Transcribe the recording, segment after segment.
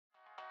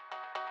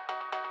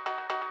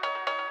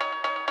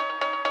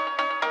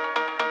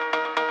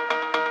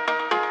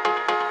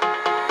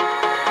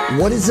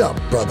What is up,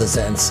 brothers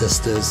and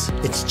sisters?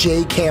 It's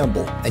Jay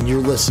Campbell, and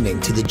you're listening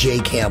to the Jay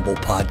Campbell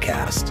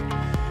Podcast.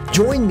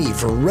 Join me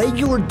for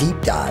regular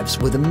deep dives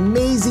with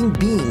amazing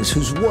beings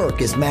whose work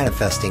is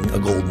manifesting a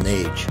golden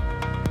age.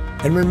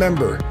 And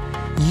remember,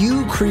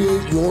 you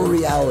create your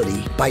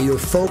reality by your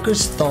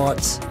focused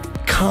thoughts,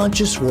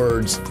 conscious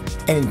words,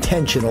 and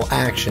intentional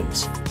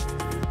actions.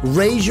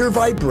 Raise your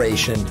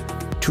vibration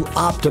to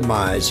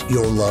optimize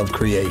your love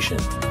creation.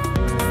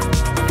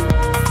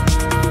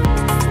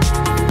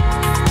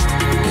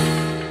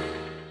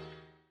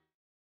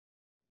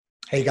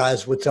 Hey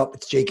guys, what's up?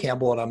 It's Jay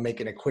Campbell, and I'm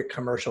making a quick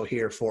commercial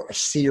here for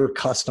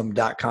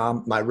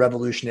𝙒𝙤𝙤 my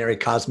revolutionary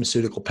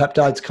cosmeceutical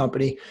peptides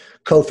company,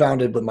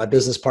 co-founded with my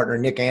business partner,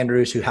 Nick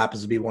Andrews, who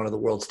happens to be one of the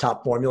world's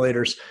top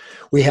formulators.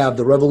 We have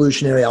the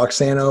revolutionary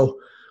𝙤𝙤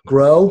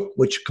𝙤𝙤,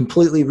 which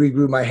completely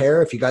regrew my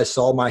hair. If you guys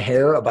saw my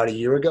hair about a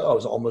year ago, I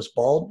was almost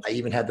bald. I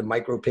even had the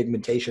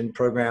micropigmentation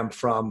program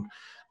from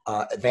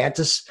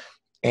Advantis.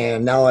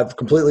 And now I've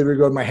completely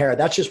regrown my hair.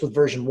 That's just with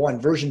version 1.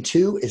 Version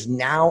 2 is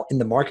now in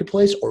the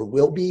marketplace, or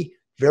will be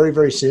very,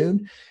 very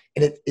soon.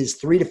 And it is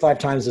 3 to 5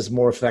 times as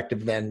more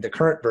effective than the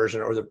current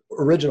version or the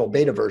original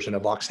beta version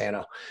of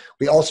𝙤𝙤.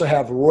 We also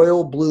have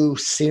royal blue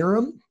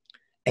serum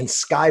and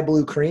sky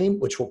blue cream,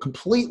 which will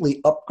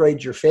completely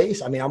upgrade your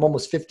face. I mean, I'm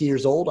almost 50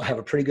 years old. I have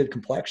a pretty good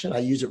complexion. I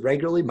use it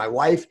regularly. My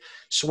wife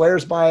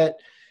swears by it.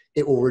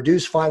 It will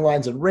reduce fine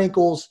lines and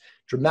wrinkles,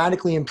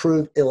 dramatically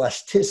improve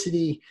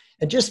elasticity,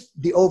 and just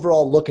the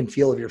overall look and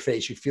feel of your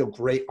face. You feel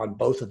great on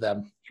both of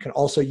them. You can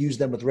also use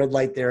them with red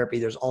light therapy.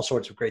 There's all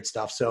sorts of great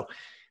stuff. So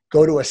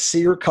go to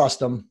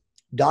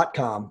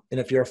𝙒𝙤𝙤custom.com. And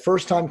if you're a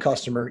first-time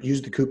customer,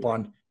 use the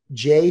coupon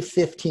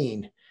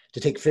J15 to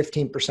take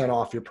 15%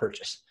 off your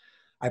purchase.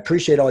 I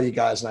appreciate all you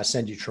guys, and I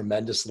send you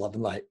tremendous love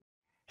and light.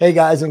 Hey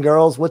guys and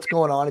girls, what's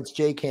going on? It's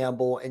Jay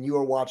Campbell, and you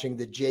are watching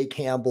the Jay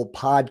Campbell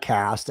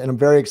Podcast. And I'm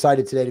very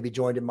excited today to be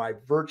joined in my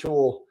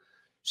virtual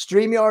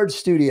StreamYard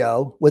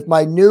studio with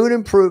my new and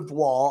improved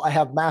wall. I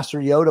have Master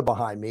Yoda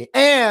behind me,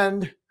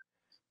 and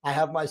I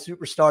have my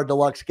superstar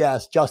deluxe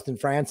guest, Justin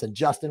Frandson.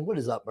 Justin, what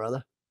is up,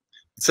 brother?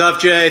 What's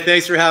up, Jay?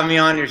 Thanks for having me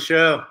on your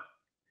show.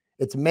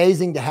 It's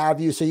amazing to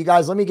have you. So you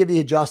guys, let me give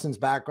you Justin's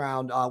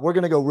background. We're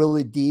going to go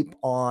really deep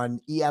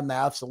on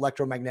EMFs,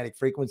 electromagnetic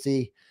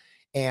frequency,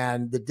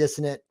 and the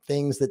dissonant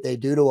things that they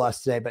do to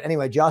us today. But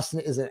anyway,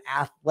 Justin is an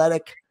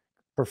athletic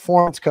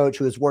performance coach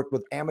who has worked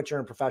with amateur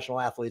and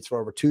professional athletes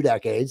for over 2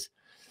 decades.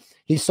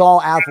 He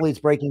saw athletes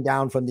breaking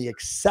down from the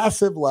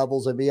excessive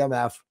levels of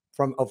EMF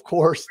from, of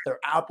course, their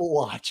Apple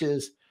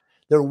Watches,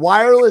 their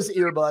wireless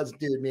earbuds.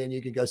 Dude, man,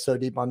 you could go so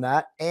deep on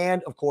that.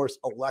 And, of course,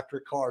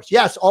 electric cars.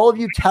 Yes, all of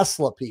you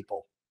Tesla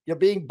people, you're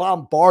being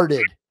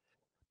bombarded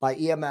by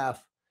EMF.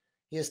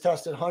 He has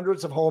tested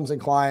hundreds of homes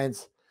and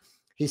clients.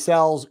 He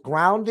sells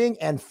grounding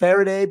and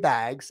Faraday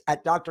bags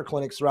at doctor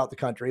clinics throughout the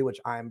country,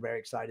 which I am very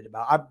excited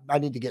about. I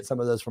need to get some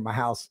of those for my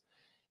house.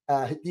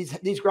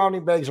 These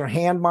grounding bags are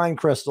hand-mined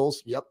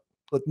crystals. Yep.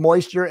 With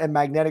moisture and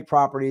magnetic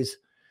properties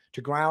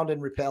to ground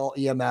and repel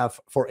EMF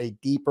for a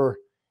deeper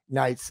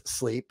night's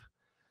sleep.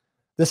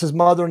 This is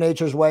Mother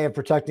Nature's way of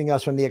protecting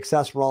us from the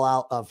excess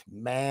rollout of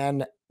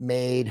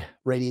man-made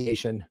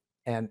radiation.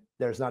 And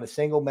there's not a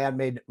single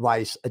man-made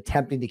device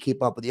attempting to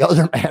keep up with the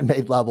other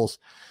man-made levels.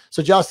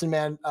 So Justin,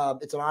 man,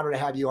 it's an honor to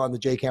have you on the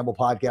Jay Campbell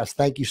Podcast.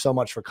 Thank you so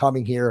much for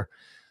coming here.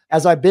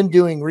 As I've been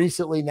doing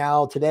recently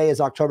now, today is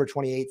October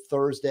 28th,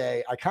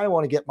 Thursday. I kind of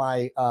want to get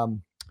my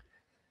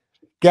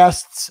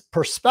guests'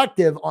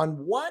 perspective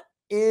on what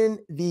in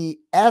the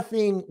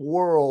effing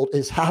world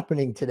is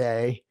happening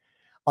today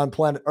on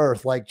planet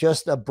Earth, like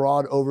just a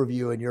broad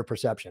overview in your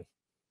perception.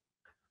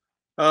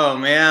 Oh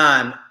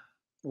man,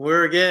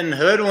 we're getting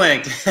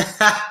hoodwinked.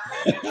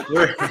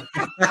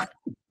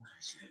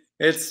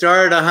 It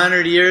started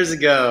 100 years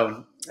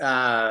ago.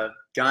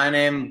 Guy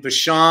named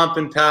Béchamp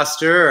and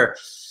Pasteur.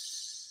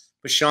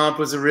 Béchamp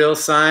was a real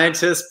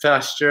scientist.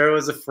 Pasteur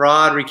was a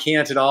fraud,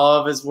 recanted all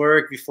of his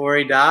work before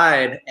he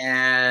died.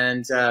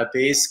 And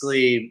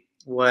basically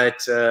what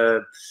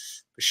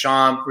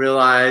Béchamp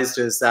realized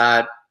is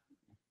that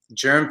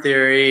germ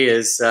theory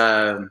is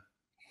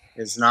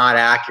not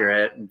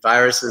accurate. And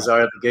viruses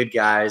are the good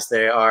guys.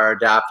 They are our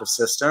adaptive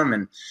system,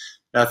 and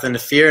nothing to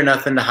fear,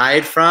 nothing to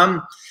hide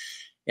from.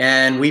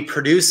 And we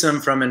produce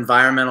them from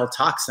environmental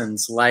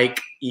toxins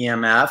like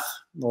EMF,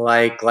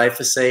 like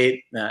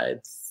glyphosate.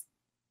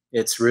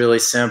 It's really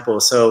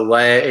simple. So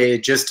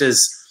it just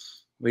as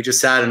we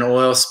just had an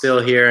oil spill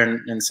here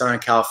in Southern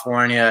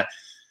California,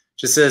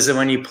 just as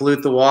when you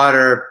pollute the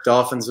water,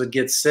 dolphins would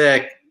get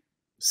sick.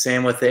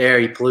 Same with the air.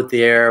 You pollute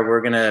the air,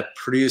 we're going to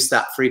produce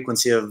that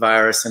frequency of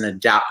virus and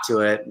adapt to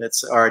it.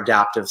 It's our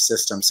adaptive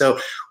system. So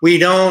we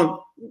don't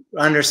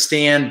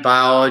understand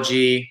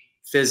biology,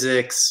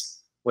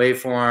 physics,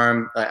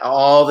 waveform,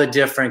 all the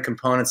different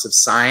components of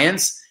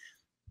science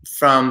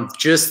from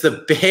just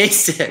the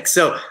basics.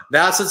 So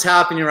that's what's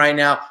happening right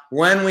now.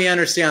 When we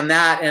understand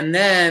that, and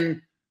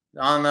then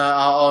on the,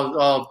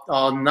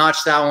 I'll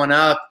notch that one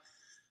up.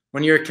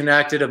 When you're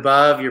connected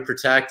above, you're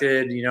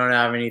protected. You don't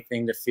have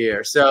anything to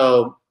fear.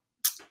 So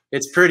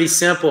It's pretty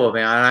simple,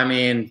 man. I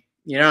mean,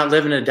 you're not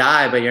living to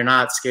die, but you're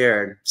not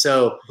scared.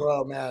 So,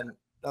 bro, man,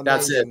 amazing.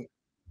 That's it.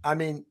 I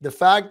mean, the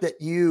fact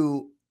that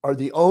you are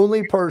the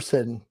only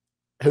person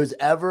who's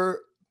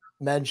ever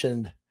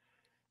mentioned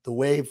the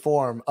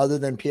waveform other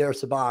than Pierre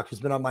Sabak, who's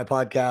been on my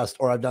podcast,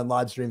 or I've done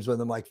live streams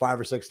with him like 5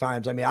 or 6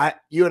 times. I mean,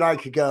 you and I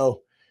could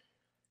go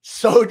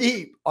so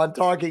deep on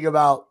talking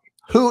about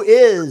who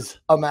is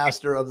a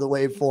master of the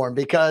waveform,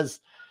 because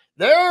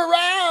they're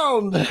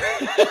around.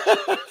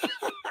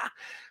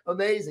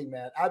 Amazing,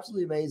 man.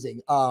 Absolutely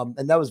amazing.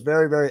 And that was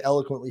very, very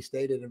eloquently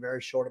stated in a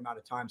very short amount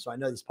of time. So I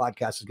know this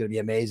podcast is going to be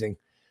amazing.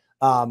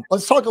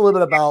 Let's talk a little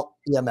bit about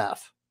EMF.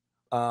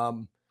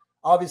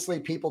 Obviously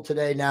people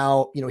today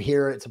now,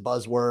 hear it's a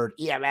buzzword,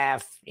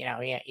 EMF,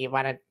 you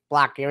want to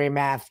block your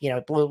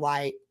EMF, blue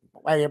light,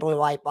 wear your blue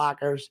light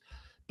blockers.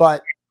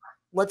 But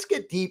let's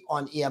get deep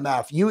on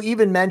EMF. You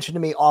even mentioned to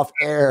me off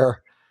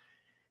air,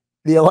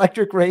 the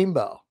electric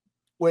rainbow,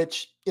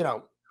 which,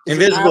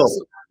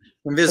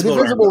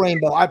 Invisible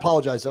rainbow. I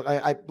apologize.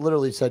 I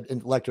literally said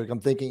electric.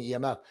 I'm thinking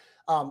EMF.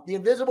 The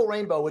Invisible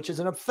Rainbow, which is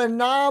in a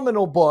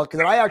phenomenal book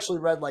that I actually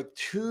read like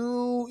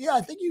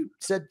I think you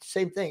said the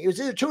same thing. It was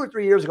either 2 or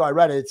 3 years ago I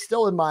read it. It's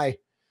still in my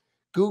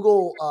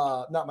Google,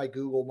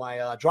 my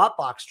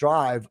Dropbox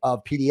drive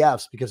of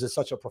PDFs because it's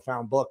such a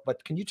profound book.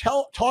 But can you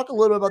talk a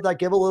little bit about that?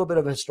 Give a little bit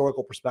of a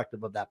historical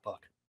perspective of that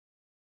book.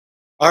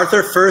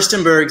 Arthur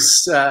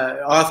Firstenberg's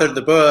authored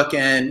the book,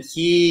 and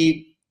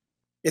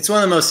it's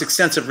one of the most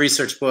extensive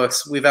research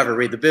books we've ever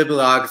read. The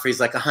bibliography is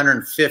like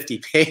 150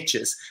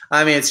 pages.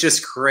 I mean, it's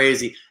just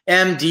crazy.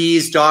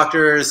 MDs,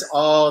 doctors,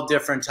 all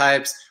different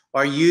types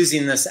are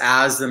using this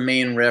as the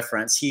main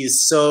reference.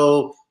 He's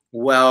so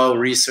well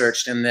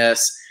researched in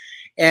this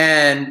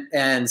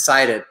and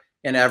cited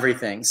in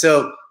everything.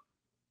 So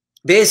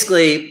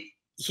basically,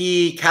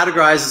 he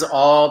categorizes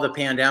all the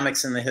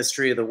pandemics in the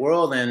history of the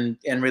world and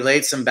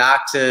relates them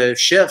back to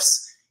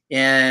shifts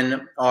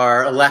in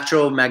our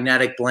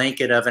electromagnetic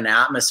blanket of an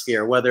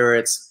atmosphere, whether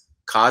it's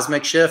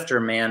cosmic shift or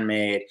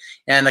man-made.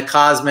 And the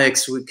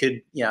cosmics,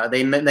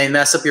 they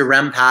mess up your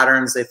REM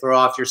patterns, they throw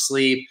off your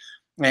sleep,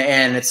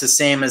 and it's the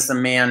same as the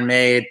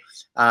man-made.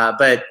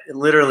 But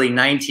literally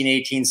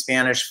 1918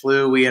 Spanish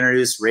flu, we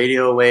introduced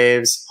radio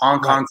waves.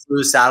 Hong Kong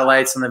flu,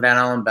 satellites in the Van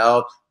Allen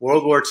belt.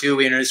 World War II,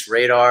 we introduced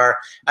radar.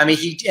 I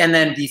mean, and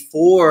then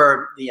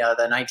before the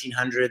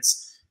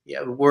 1900s,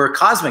 were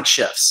cosmic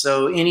shifts.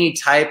 So any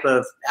type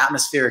of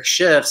atmospheric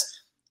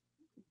shifts,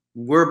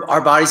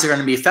 our bodies are going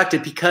to be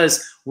affected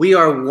because we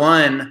are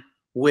one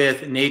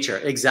with nature.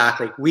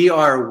 Exactly. We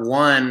are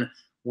one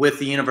with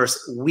the universe.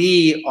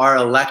 We are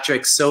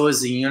electric, so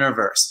is the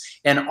universe.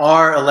 And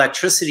our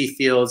electricity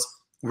fields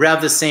rev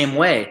the same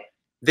way.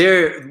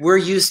 We're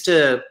used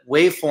to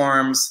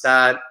waveforms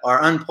that are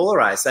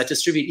unpolarized, that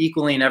distribute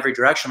equally in every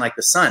direction like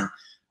the sun.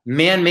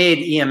 Man-made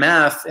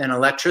EMF and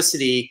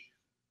electricity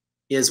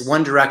is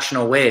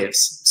one-directional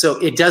waves. So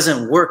it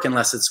doesn't work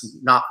unless it's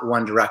not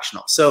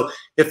one-directional. So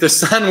if the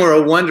sun were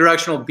a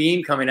one-directional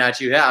beam coming at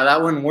you,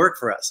 that wouldn't work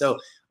for us. So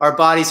our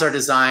bodies are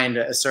designed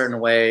a certain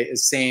way, the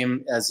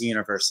same as the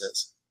universe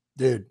is.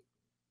 Dude,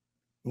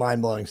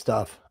 mind-blowing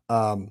stuff.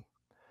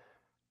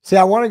 See,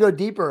 I want to go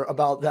deeper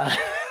about that,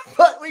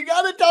 but we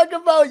got to talk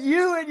about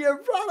you and your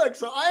product.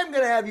 So I am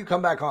going to have you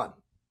come back on,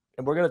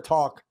 and we're going to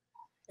talk.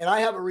 And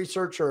I have a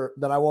researcher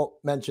that I won't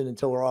mention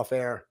until we're off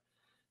air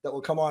that will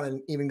come on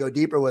and even go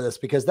deeper with us,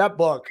 because that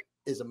book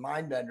is a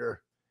mind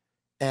bender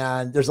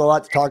and there's a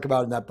lot to talk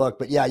about in that book.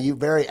 But yeah, you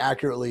very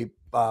accurately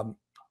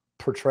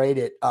portrayed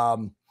it,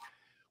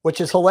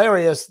 which is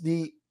hilarious.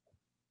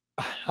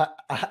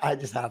 I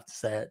just have to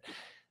say it.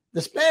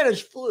 The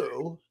Spanish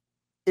flu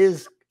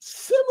is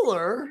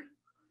similar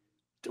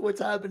to what's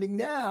happening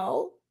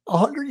now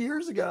 100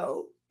 years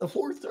ago, the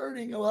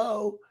 430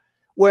 hello,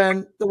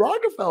 when the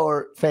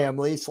Rockefeller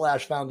family /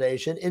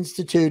 foundation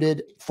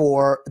instituted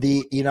for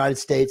the United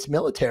States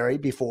military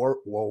before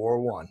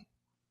World War I.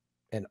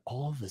 And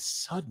all of a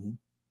sudden,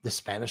 the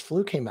Spanish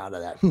flu came out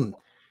of that.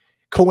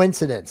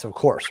 Coincidence, of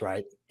course,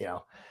 right?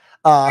 No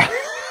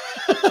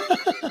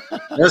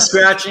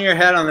scratching your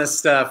head on this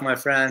stuff, my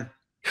friend.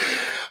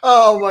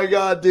 Oh my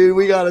God, dude,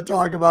 we got to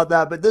talk about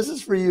that. But this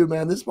is for you,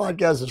 man. This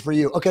podcast is for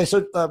you. Okay,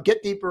 so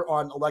get deeper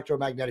on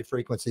electromagnetic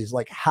frequencies,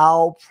 like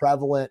how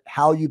prevalent,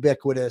 how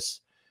ubiquitous.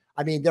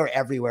 I mean, they're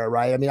everywhere,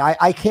 right? I mean,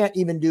 I can't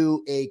even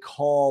do a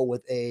call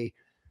with a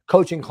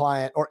coaching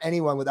client or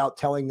anyone without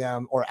telling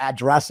them or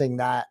addressing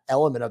that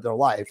element of their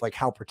life. Like,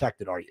 how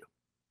protected are you?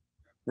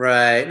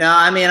 Right. Now,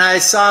 I mean, I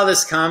saw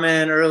this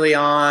comment early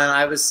on.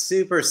 I was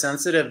super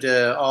sensitive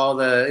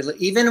to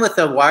even with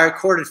the wire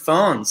corded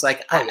phones.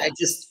 Like I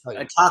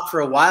talked for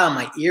a while and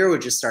my ear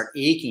would just start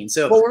aching.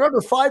 So, well,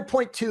 remember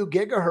 5.2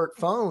 gigahertz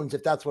phones,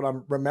 if that's what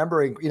I'm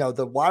remembering,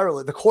 the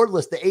wireless, the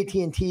cordless, the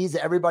AT&Ts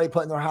that everybody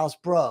put in their house,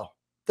 bro,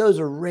 those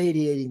are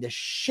radiating the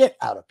shit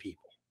out of people.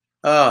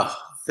 Oh,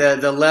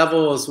 the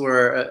levels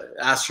were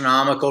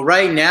astronomical.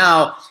 Right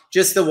now,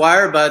 just the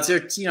wire buds are,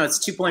 it's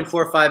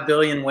 2.45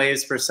 billion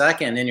waves per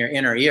second in your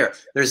inner ear.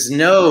 There's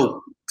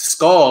no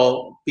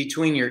skull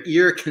between your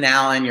ear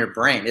canal and your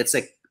brain. It's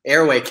like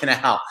airway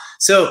canal.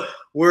 So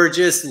we're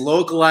just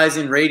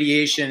localizing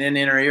radiation in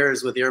inner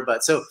ears with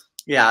earbuds. So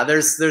yeah,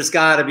 there's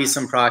got to be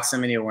some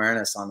proximity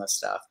awareness on this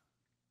stuff.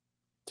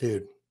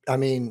 Dude, I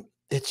mean,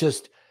 it's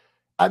just,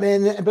 I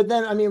mean, but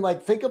then, I mean,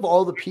 like, think of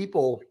all the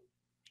people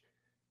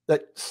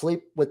that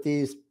sleep with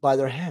these by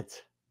their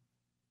heads.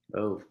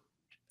 Oh,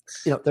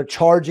 you know, they're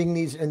charging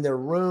these in their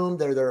room.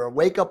 They're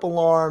wake up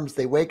alarms.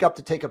 They wake up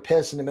to take a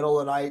piss in the middle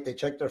of the night. They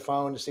check their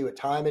phone to see what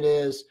time it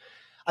is.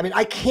 I mean,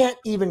 I can't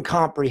even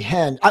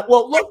comprehend.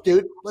 Well, look,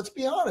 dude, let's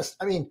be honest.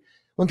 I mean,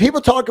 when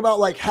people talk about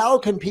like, how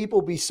can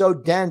people be so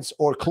dense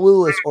or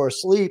clueless or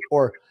asleep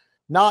or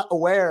not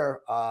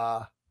aware?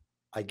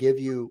 I give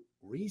you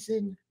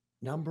reason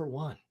number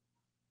one.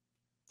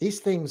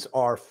 These things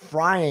are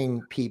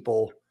frying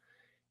people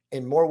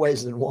in more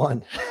ways than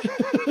one.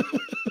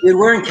 Dude,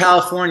 we're in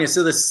California.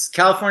 So the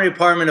California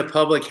Department of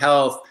Public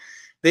Health,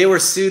 they were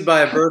sued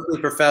by a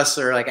Berkeley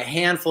professor like a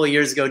handful of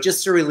years ago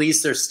just to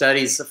release their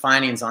studies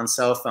findings on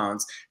cell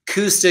phones.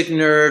 Acoustic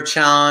nerve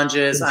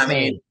challenges. Insane. I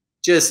mean,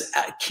 just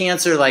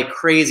cancer like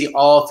crazy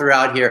all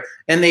throughout here.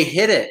 And they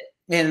hit it.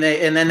 And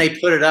then they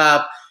put it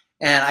up.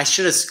 And I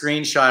should have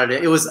screenshotted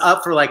it. It was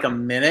up for like a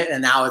minute,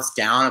 and now it's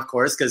down, of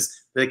course, because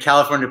the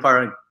California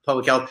Department of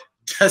Public Health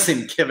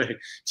doesn't give a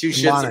two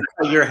shits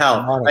about your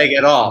health, like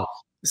at all.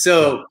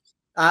 So,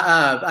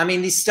 I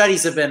mean, these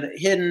studies have been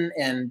hidden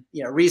and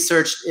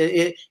researched.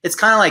 It's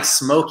kind of like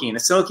smoking.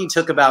 Smoking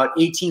took about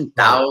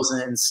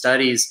 18,000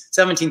 studies,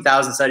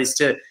 17,000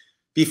 studies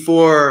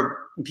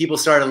before people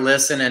started to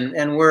listen,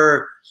 and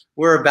we're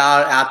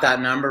about at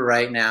that number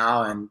right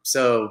now, and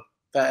so.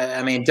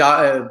 I mean,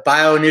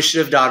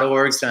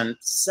 bioinitiative.org's done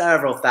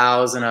several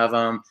thousand of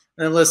them,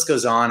 and the list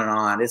goes on and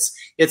on.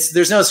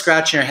 There's no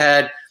scratching your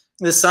head.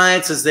 The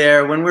science is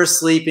there. When we're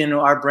sleeping,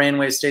 our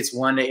brainwave state's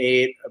 1 to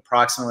 8,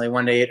 approximately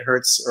 1 to 8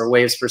 hertz or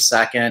waves per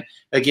second.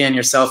 Again,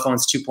 your cell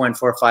phone's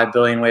 2.45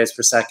 billion waves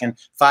per second.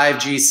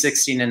 5G,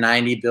 16 to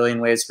 90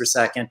 billion waves per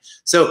second.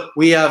 So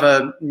we have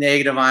a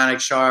negative ionic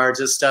charge.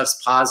 This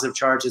stuff's positive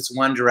charge. It's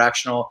one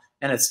directional,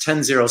 and it's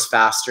 10 zeros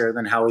faster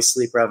than how we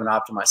sleep, rev, and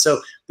optimize.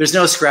 So there's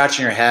no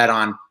scratching your head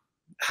on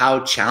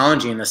how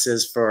challenging this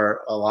is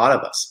for a lot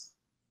of us.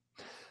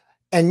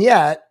 And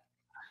yet,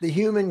 the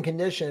human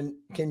condition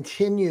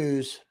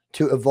continues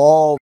to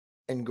evolve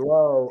and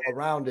grow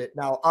around it.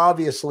 Now,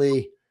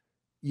 obviously,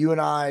 you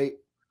and I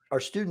are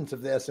students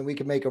of this, and we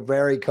can make a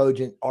very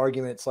cogent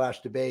argument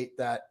 / debate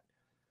that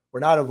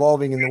we're not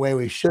evolving in the way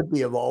we should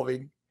be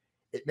evolving.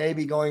 It may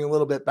be going a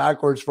little bit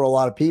backwards for a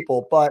lot of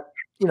people, but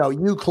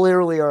you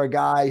clearly are a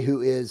guy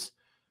who is,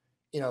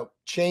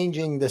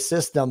 changing the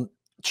system,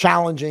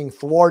 challenging,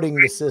 thwarting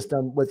the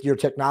system with your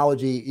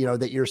technology,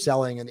 that you're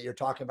selling and that you're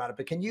talking about it.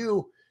 But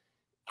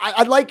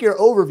I'd like your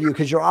overview,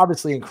 because you're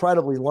obviously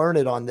incredibly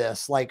learned on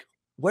this. Like,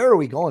 where are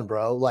we going,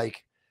 bro?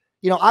 Like,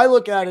 I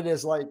look at it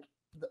as like,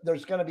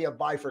 there's going to be a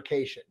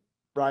bifurcation,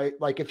 right?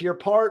 Like, if you're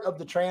part of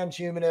the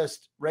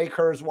transhumanist, Ray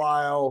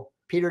Kurzweil,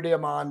 Peter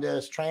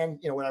Diamandis,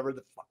 whatever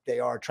the fuck they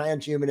are,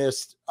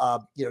 transhumanist,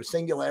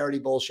 singularity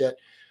bullshit,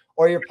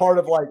 or you're part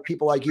of like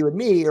people like you and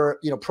me, or,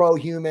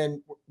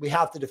 pro-human, we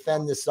have to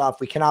defend this stuff.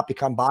 We cannot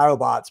become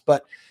biobots.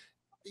 But,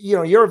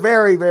 you're a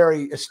very,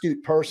 very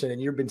astute person,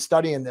 and you've been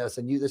studying this,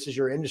 and this is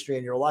your industry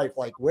and your life.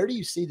 Like, where do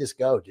you see this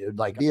go, dude?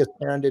 Like, be as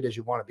parented as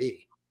you want to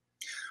be.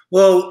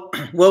 Well,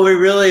 what we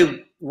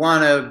really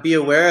want to be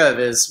aware of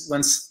is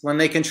when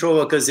they control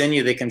what goes in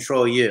you, they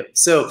control you.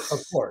 So, of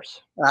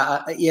course,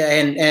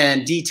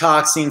 and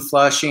detoxing,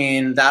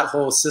 flushing, that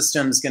whole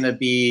system is going to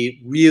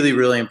be really,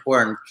 really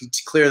important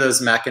to clear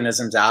those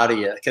mechanisms out of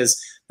you, because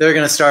they're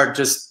going to start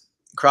just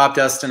crop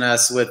dusting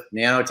us with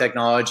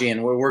nanotechnology,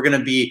 and we're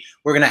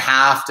going to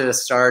have to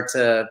start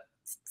to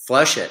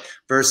flush it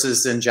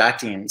versus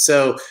injecting.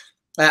 So,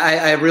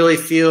 I really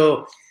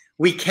feel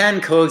we can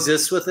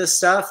coexist with this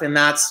stuff, and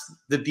that's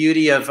the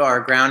beauty of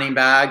our grounding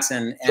bags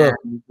and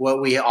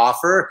what we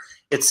offer.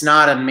 It's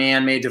not a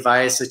man-made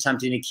device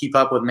attempting to keep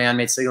up with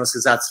man-made signals,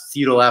 because that's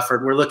futile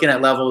effort. We're looking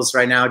at levels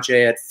right now,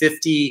 Jay, at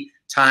 50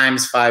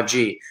 times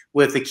 5G,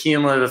 with the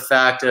cumulative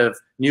effect of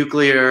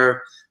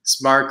nuclear,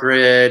 smart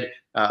grid,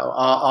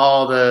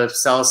 all the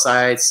cell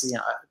sites,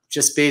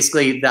 just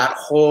basically that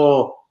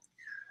whole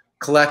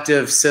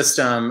collective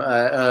system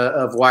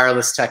of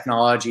wireless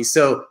technology.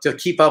 So to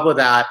keep up with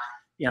that,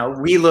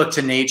 we look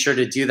to nature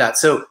to do that.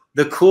 So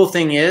the cool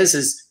thing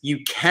is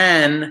you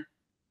can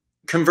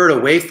convert a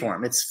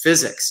waveform. It's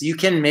physics. You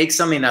can make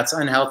something that's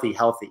unhealthy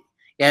healthy.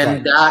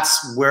 And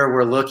that's where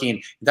we're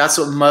looking. That's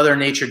what Mother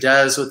Nature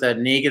does with that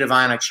negative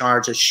ionic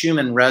charge, a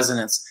Schumann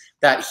resonance,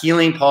 that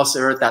healing pulse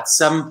of Earth, that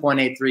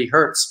 7.83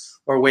 hertz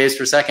or waves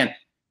per second.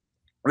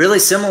 Really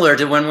similar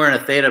to when we're in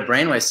a theta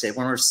brainwave state,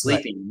 when we're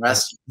sleeping and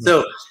resting.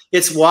 So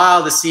it's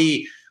wild to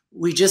see.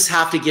 We just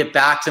have to get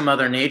back to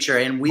Mother Nature,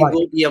 and we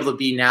will be able to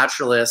be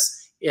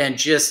naturalists and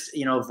just,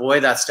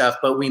 avoid that stuff.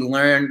 But we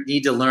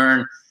need to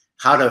learn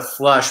how to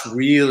flush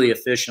really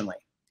efficiently.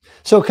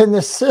 So can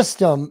the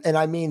system, and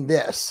I mean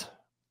this,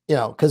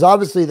 because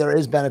obviously there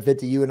is benefit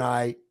to you and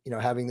I,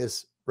 having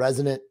this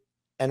resonant,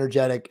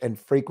 energetic, and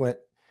frequent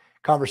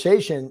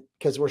conversation,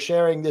 because we're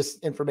sharing this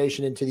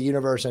information into the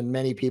universe, and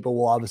many people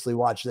will obviously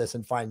watch this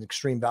and find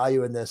extreme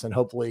value in this and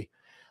hopefully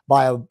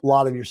buy a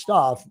lot of your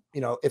stuff,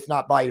 you know, if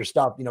not buy your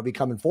stuff, you know,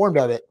 become informed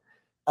of it.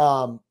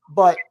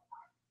 But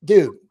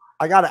dude,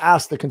 I got to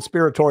ask the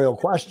conspiratorial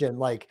question,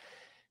 like,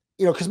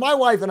 you know, because my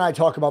wife and I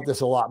talk about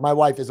this a lot. My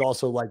wife is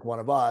also like one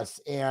of us.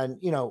 And,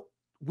 you know,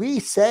 we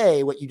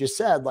say what you just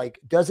said, like,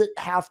 does it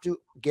have to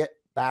get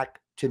back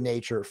to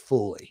nature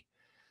fully?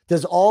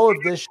 Does all of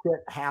this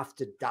shit have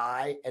to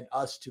die and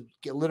us to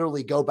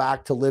literally go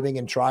back to living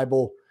in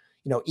tribal,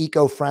 you know,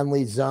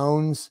 eco-friendly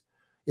zones?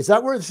 Is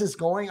that where this is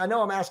going? I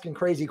know I'm asking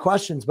crazy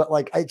questions, but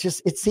like,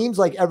 it seems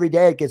like every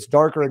day it gets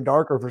darker and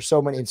darker for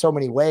so many, in so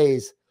many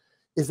ways.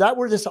 Is that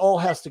where this all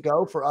has to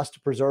go for us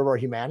to preserve our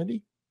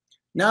humanity?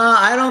 No,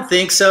 I don't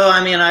think so.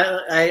 I mean,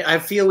 I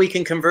feel we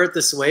can convert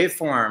this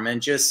waveform,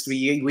 and just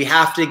we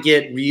have to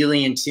get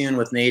really in tune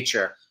with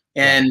nature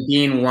and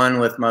being one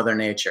with Mother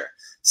Nature.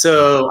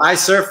 So I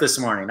surfed this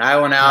morning. I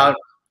went out,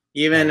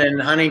 even in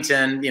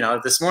Huntington, you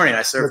know, this morning I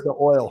surfed. With the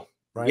oil,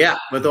 right? Yeah,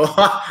 with the oil.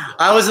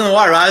 I was in the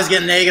water. I was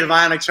getting negative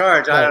ionic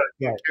charge. I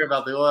don't care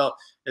about the oil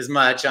as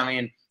much. I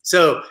mean,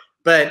 so,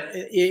 but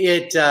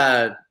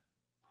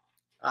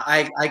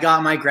I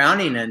got my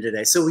grounding in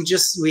today. So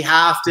we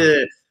have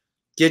to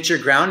get your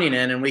grounding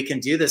in, and we can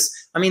do this.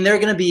 I mean, they're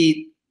going to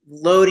be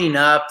loading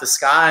up the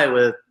sky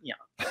with, you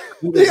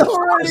know. They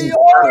already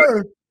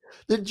are.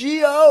 The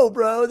GO,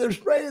 bro. They're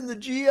spraying the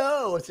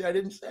GO. See, I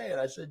didn't say it.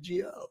 I said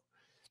GO.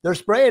 They're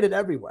spraying it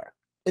everywhere.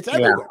 It's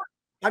everywhere.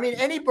 Yeah. I mean,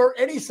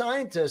 any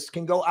scientist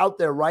can go out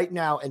there right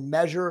now and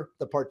measure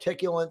the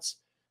particulates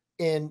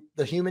in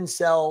the human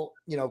cell,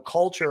 you know,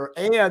 culture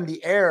and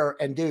the air.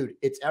 And dude,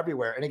 it's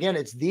everywhere. And again,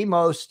 it's the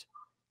most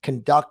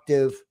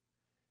conductive,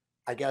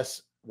 I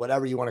guess,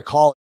 whatever you want to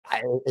call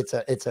it. It's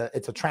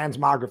a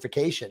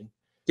transmogrification.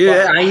 Dude,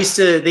 I used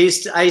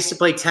to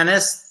play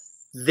tennis.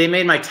 They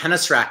made my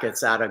tennis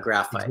rackets out of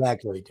graphite.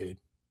 Exactly, dude.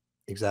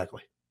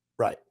 Exactly.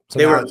 Right. So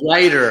they were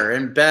lighter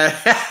and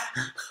better.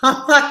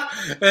 I'm like,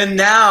 and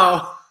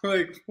now,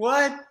 like,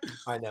 what?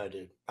 I know,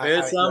 dude.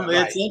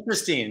 It's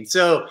interesting.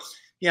 So,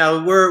 you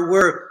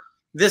know,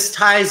 this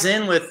ties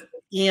in with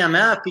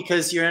EMF,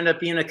 because you end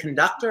up being a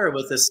conductor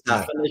with this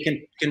stuff, and they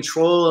can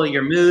control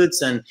your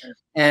moods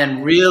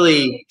and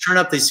really turn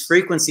up these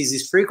frequencies.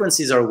 These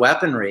frequencies are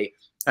weaponry.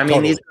 I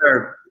mean, these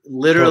are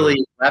literally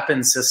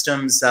weapon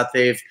systems that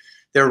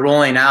they're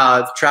rolling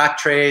out, track,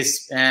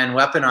 trace, and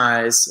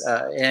weaponize.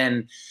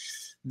 And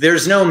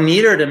there's no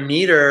meter to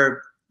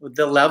meter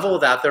the level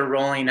that they're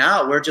rolling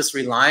out. We're just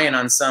relying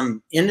on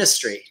some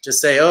industry to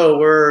say, oh,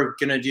 we're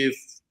going to do,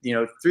 you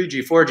know,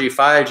 3G, 4G,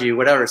 5G,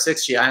 whatever,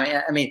 6G.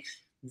 I mean,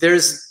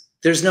 there's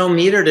no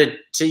meter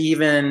to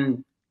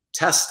even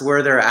test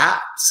where they're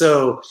at.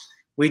 So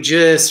we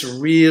just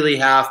really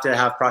have to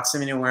have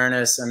proximity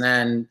awareness, and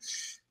then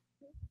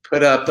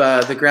put up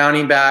the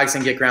grounding bags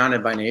and get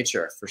grounded by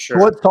nature, for sure.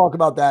 Well, let's talk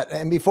about that.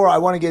 And before, I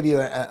want to give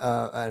you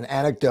an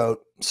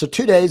anecdote. So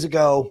 2 days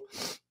ago,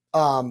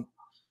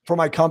 for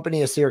my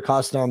company, 𝙒𝙄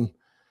Custom,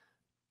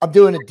 I'm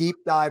doing a deep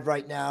dive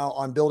right now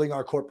on building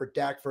our corporate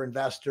deck for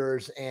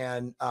investors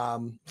and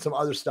some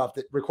other stuff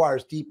that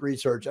requires deep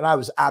research. And I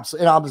was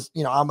absolutely,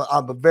 you know,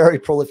 I'm a very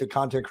prolific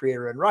content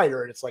creator and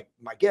writer, and it's like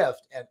my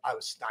gift. And I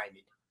was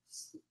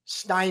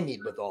stymied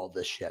with all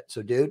this shit.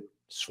 So dude,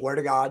 swear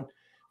to God,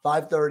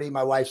 5:30,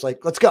 my wife's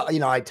like, let's go. You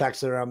know, I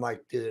texted her. I'm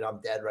like, dude,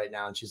 I'm dead right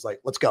now. And she's like,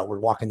 let's go. We're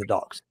walking the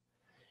dogs.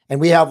 And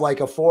we have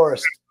like a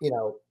forest, you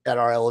know, at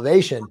our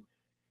elevation.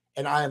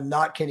 And I am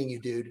not kidding you,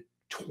 dude.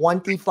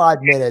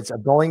 25 minutes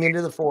of going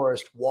into the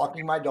forest,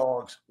 walking my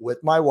dogs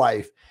with my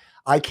wife.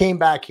 I came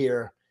back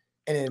here,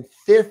 and in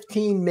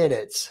 15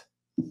 minutes,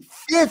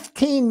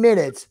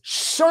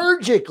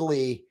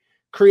 surgically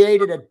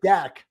created a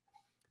deck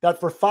that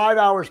for 5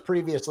 hours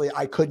previously,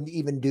 I couldn't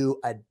even do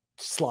a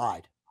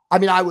slide. I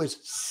mean, I was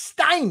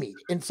stymied.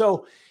 And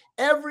so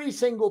every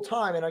single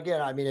time, and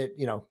again, I mean,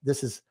 you know,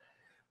 this is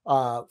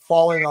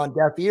falling on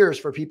deaf ears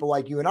for people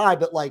like you and I,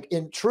 but like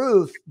in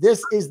truth,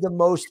 this is the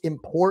most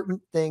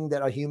important thing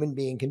that a human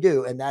being can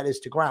do. And that is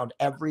to ground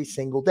every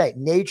single day.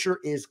 Nature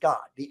is God.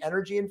 The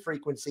energy and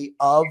frequency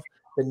of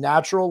the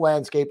natural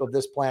landscape of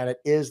this planet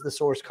is the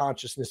source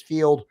consciousness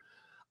field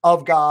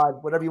of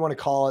God, whatever you want to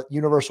call it,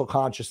 universal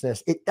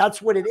consciousness.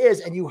 That's what it is.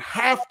 And you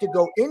have to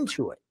go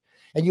into it.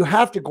 And you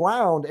have to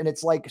ground. And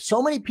it's like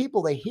so many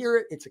people, they hear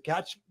it. It's a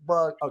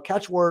catchword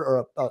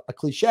or a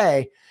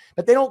cliche,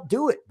 but they don't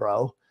do it,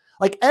 bro.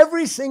 Like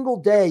every single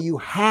day you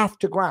have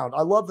to ground.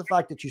 I love the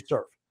fact that you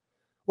surf.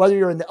 Whether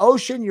you're in the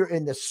ocean, you're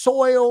in the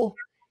soil,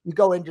 you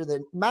go into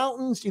the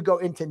mountains, you go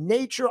into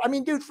nature. I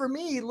mean, dude, for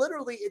me,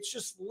 literally, it's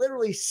just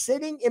literally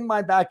sitting in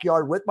my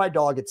backyard with my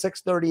dog at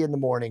 6:30 in the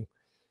morning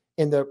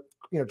in the,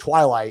 you know,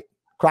 twilight,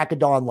 crack of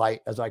dawn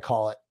light, as I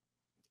call it,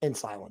 in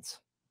silence.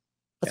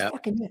 That's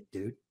fucking it,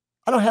 dude.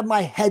 I don't have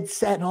my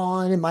headset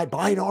on and my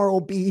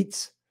binaural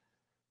beats.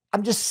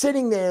 I'm just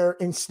sitting there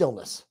in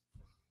stillness.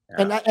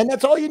 Yeah. And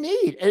that's all you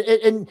need.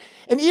 And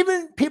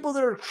even people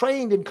that are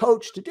trained and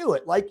coached to do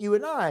it, like you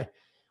and I,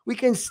 we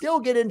can still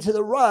get into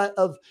the rut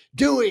of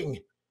doing,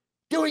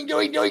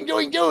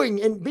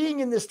 doing, and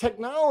being in this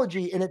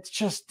technology. And it's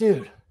just,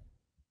 dude,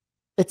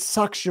 it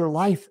sucks your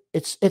life.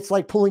 It's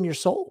like pulling your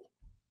soul.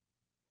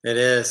 It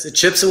is. It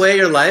chips away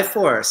your life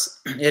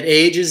force. It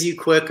ages you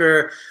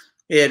quicker.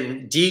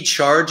 It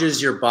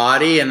decharges your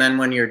body. And then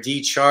when you're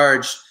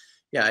decharged,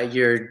 yeah,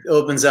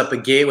 opens up a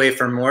gateway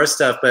for more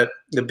stuff. But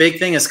the big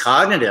thing is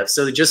cognitive.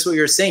 So just what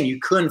you're saying, you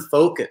couldn't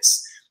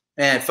focus.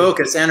 And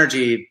focus,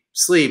 energy,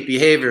 sleep,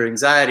 behavior,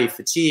 anxiety,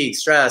 fatigue,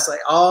 stress, like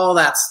all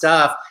that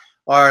stuff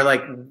are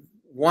like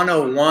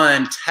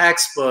 101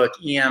 textbook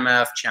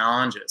EMF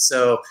challenges.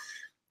 So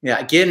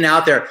yeah, getting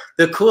out there.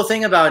 The cool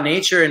thing about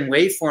nature and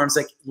waveforms,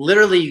 like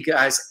literally you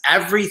guys,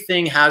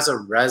 everything has a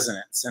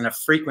resonance and a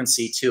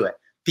frequency to it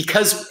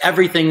because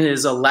everything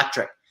is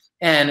electric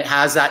and it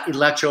has that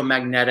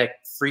electromagnetic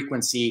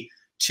frequency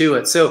to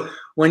it. So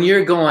when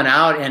you're going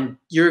out and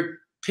you're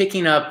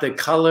picking up the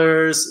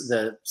colors,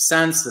 the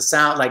sense, the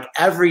sound, like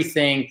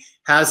everything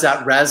has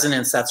that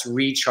resonance that's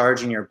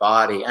recharging your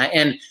body.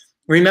 And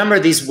remember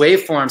these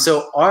waveforms.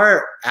 So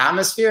our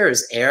atmosphere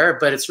is air,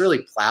 but it's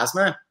really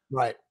plasma.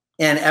 Right.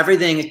 And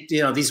everything,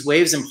 you know, these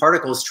waves and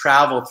particles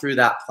travel through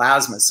that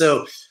plasma.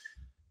 So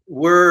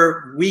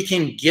we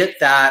can get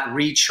that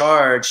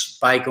recharged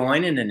by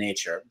going into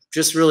nature,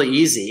 just really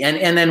easy.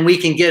 And then we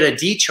can get a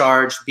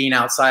decharge being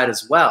outside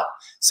as well.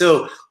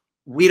 So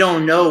we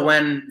don't know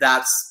when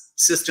that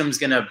system's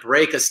going to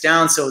break us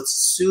down. So it's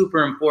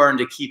super important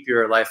to keep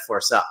your life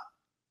force up.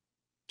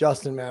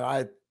 Justin, man,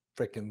 I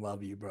freaking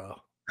love you, bro.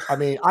 I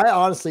mean, I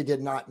honestly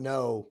did not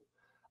know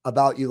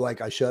about you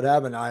like I should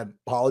have, and I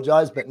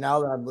apologize. But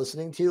now that I'm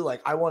listening to you,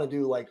 like I want to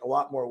do like a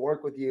lot more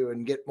work with you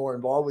and get more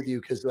involved with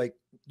you because like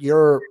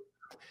the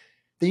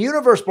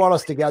universe brought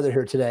us together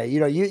here today. You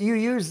know, you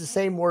use the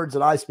same words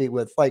that I speak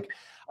with. Like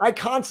I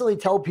constantly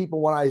tell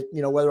people when I,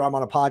 you know, whether I'm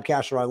on a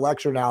podcast or I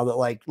lecture now that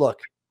like, look,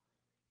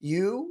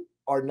 you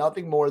are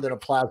nothing more than a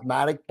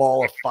plasmatic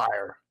ball of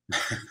fire.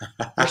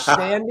 You're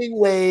standing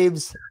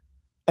waves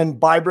and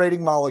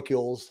vibrating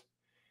molecules,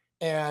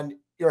 and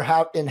you're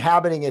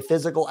inhabiting a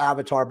physical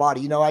avatar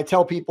body. You know, I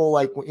tell people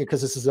like,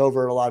 because this is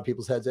over a lot of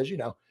people's heads, as you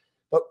know,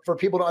 but for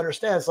people to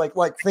understand, it's like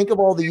think of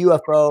all the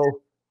UFO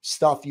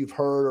stuff you've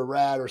heard or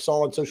read or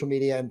saw on social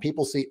media, and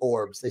people see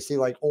orbs. They see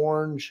like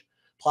orange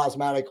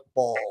plasmatic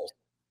balls.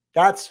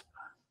 That's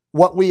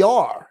what we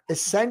are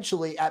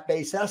essentially at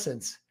base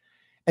essence.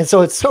 And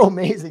so it's so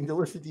amazing to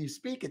listen to you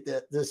speak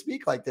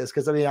speak like this.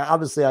 Cause I mean,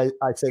 obviously I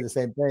say the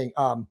same thing.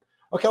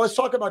 Okay, let's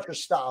talk about your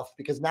stuff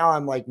because now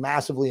I'm like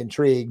massively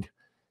intrigued.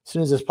 As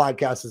soon as this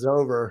podcast is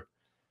over,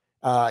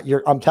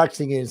 I'm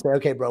texting you and say,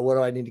 okay, bro, what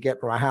do I need to get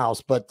for my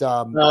house? But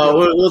no,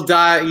 we'll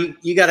die.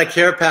 You got a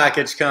care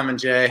package coming,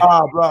 Jay.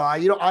 Oh, bro,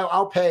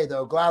 I'll pay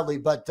though gladly.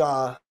 But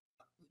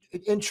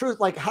in truth,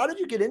 like, how did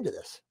you get into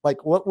this?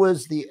 Like, what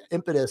was the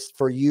impetus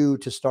for you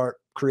to start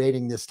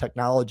creating this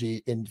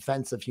technology in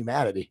defense of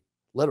humanity?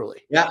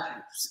 Literally. Yeah.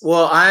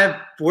 Well, I've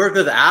worked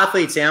with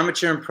athletes,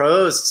 amateur and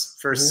pros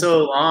for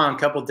so long, a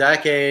couple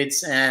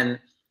decades, and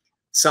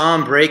saw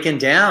them breaking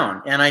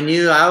down. And I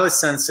knew I was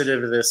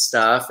sensitive to this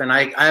stuff. And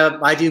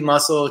I do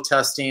muscle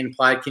testing,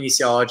 applied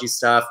kinesiology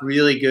stuff,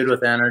 really good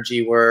with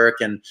energy work.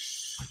 And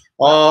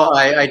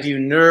I do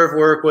nerve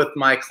work with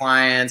my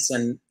clients.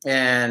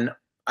 And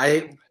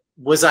I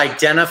was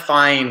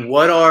identifying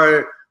what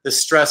are the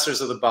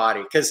stressors of the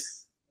body.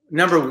 Because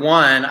number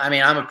one, I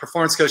mean, I'm a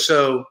performance coach,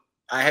 so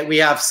we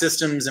have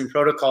systems and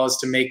protocols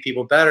to make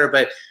people better.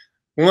 But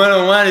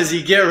 101 is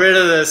you get rid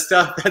of the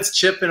stuff that's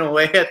chipping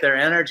away at their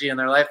energy and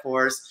their life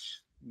force.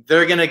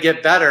 They're going to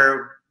get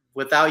better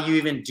without you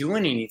even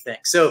doing anything.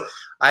 So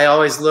I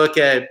always look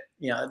at,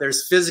 you know,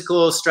 there's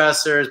physical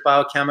stressors,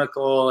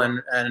 biochemical,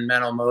 and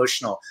mental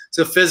emotional.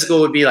 So physical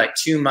would be like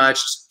too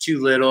much,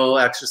 too little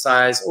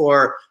exercise,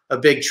 or a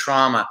big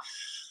trauma.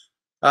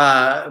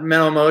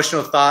 Mental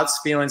emotional,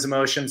 thoughts, feelings,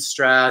 emotions,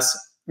 stress.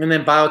 And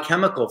then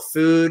biochemical,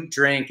 food,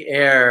 drink,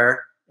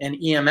 air, and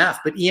EMF.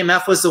 But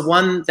EMF was the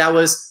one that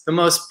was the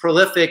most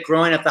prolific,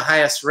 growing at the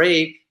highest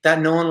rate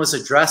that no one was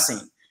addressing.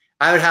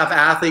 I would have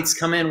athletes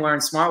come in wearing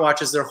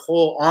smartwatches, their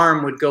whole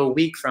arm would go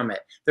weak from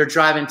it. They're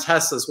driving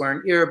Teslas,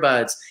 wearing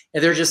earbuds,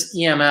 and they're just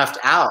EMF'd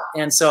out.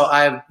 And so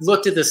I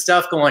looked at this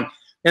stuff going,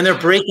 and they're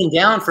breaking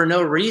down for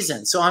no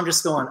reason. So I'm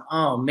just going,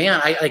 oh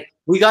man,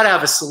 we got to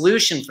have a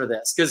solution for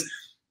this, because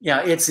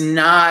it's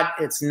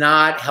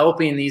not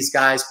helping these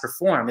guys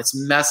perform. It's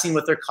messing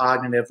with their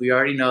cognitive. We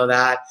already know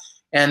that.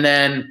 And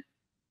then,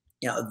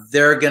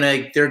 they're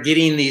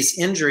getting these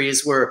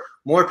injuries where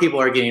more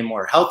people are getting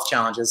more health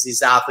challenges.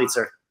 These athletes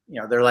are,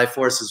 their life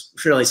force is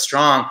really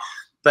strong,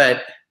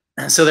 but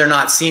so they're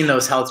not seeing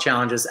those health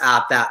challenges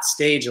at that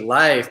stage of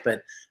life.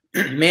 But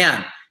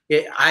man,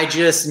 I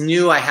just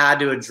knew I had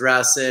to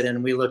address it,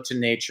 and we looked to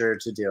nature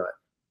to do it.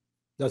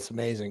 That's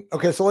amazing.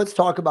 Okay, so let's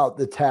talk about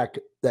the tech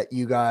that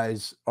you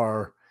guys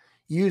are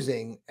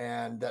using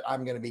and that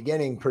I'm going to be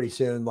getting pretty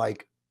soon.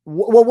 Like,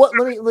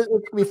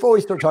 before we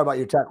start talking about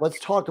your tech, let's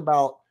talk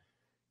about,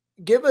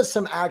 give us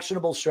some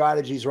actionable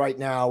strategies right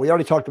now. We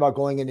already talked about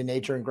going into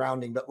nature and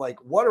grounding, but like,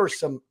 what are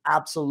some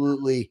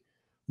absolutely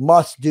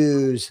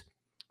must-dos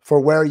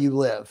for where you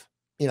live?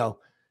 you know,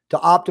 to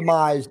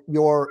optimize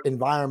your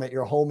environment,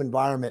 your home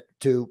environment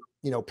to,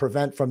 you know,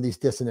 prevent from these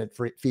dissonant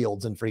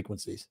fields and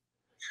frequencies?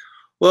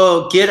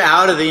 Well, get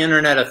out of the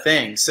Internet of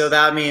Things. So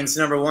that means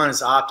number one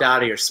is opt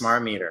out of your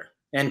smart meter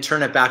and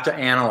turn it back to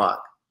analog.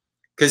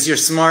 Because your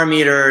smart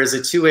meter is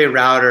a two-way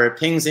router. It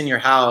pings in your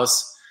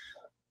house,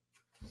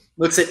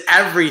 looks at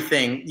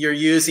everything you're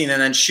using,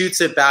 and then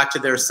shoots it back to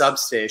their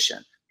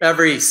substation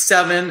every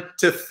 7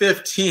 to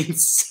 15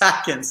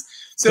 seconds.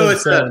 So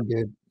it's a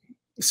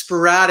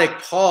sporadic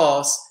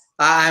pulse.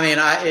 I mean,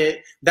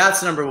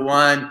 that's number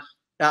one.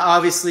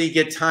 Obviously,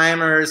 get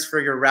timers for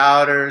your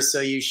routers so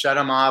you shut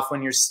them off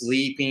when you're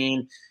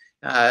sleeping.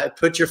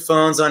 Put your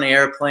phones on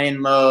airplane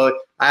mode.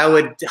 I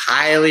would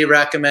highly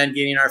recommend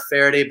getting our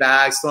Faraday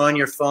bags, throwing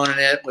your phone in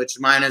it, which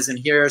mine isn't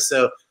here,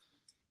 so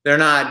they're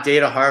not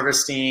data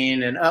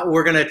harvesting. And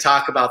we're going to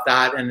talk about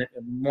that in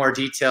more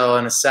detail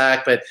in a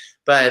sec. But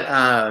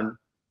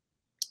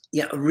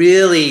yeah,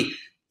 really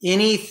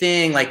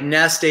anything like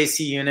Nest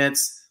AC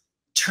units,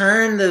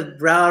 turn the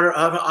router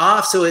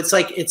off. So it's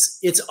like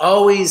it's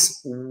always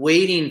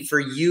waiting for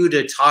you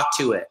to talk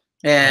to it,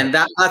 and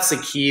that's the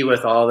key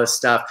with all this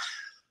stuff.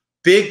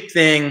 Big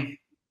thing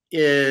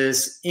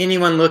is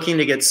anyone looking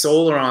to get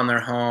solar on their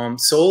home.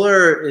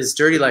 Solar is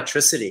dirty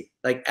electricity.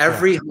 Like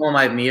every home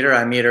I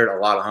metered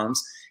a lot of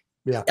homes.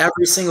 Yeah.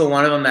 Every single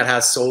one of them that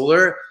has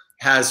solar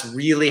has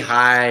really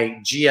high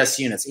GS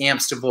units,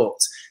 amps to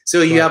volts.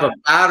 So you have a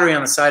battery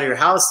on the side of your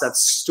house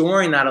that's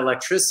storing that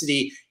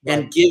electricity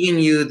and giving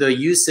you the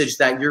usage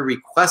that you're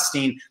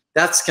requesting.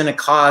 That's going to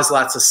cause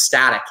lots of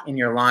static in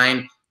your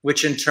line,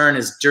 which in turn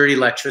is dirty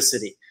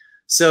electricity.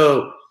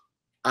 So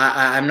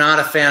I'm not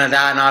a fan of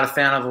that, not a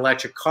fan of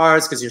electric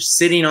cars because you're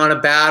sitting on a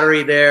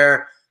battery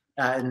there.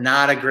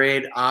 Not a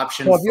great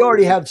option. Well, if you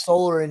already have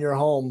solar in your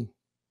home,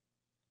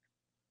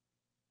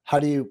 how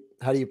do you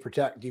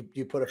protect? Do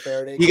you put a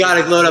Faraday? You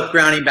got to load up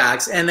grounding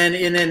bags. And then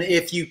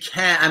if you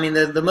can't, I mean,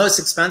 the most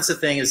expensive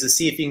thing is to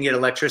see if you can get an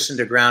electrician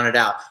to ground it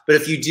out. But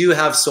if you do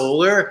have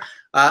solar,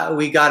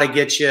 we got to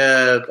get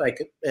you like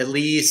at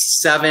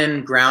least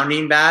 7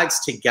 grounding bags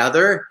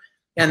together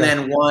and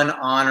then one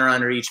on or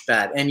under each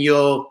bed. And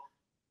you'll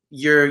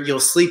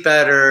sleep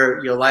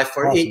better, you'll life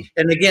for it.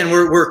 And again,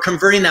 we're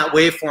converting that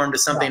waveform to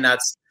something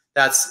that's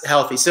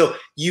healthy. So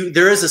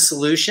there is a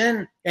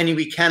solution, and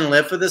we can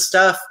live with this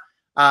stuff.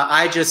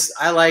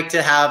 I like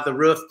to have the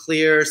roof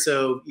clear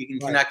so you can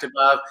connect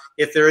above.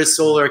 If there is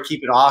solar,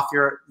 keep it off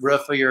your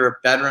roof of your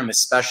bedroom,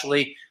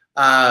 especially.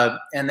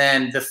 And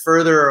then the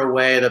further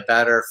away, the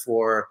better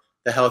for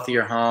the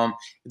healthier home.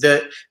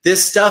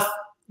 This stuff,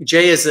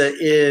 Jay,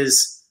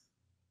 it's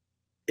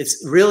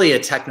really a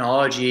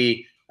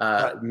technology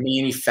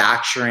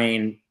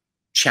manufacturing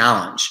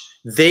challenge.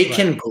 They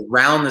can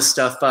ground the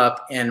stuff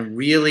up and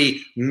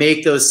really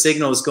make those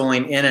signals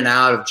going in and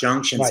out of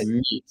junctions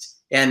meet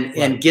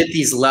and get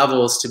these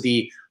levels to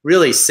be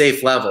really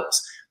safe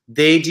levels.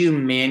 They do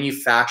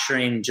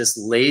manufacturing just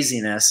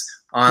laziness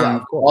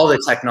on all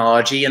the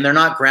technology, and they're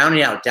not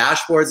grounding out.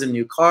 Dashboards in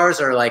new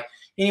cars are like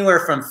anywhere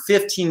from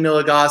 15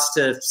 milligauss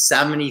to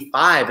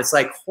 75. It's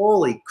like,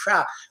 holy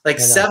crap, like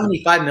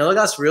 75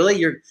 milligauss, really?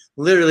 You're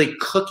literally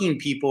cooking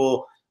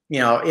people,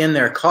 in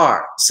their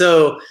car.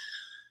 So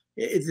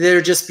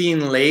they're just being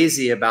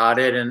lazy about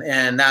it,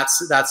 and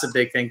that's a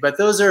big thing. But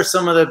those are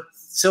some of the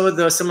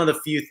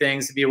few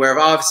things to be aware of.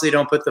 Obviously,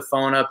 don't put the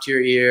phone up to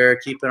your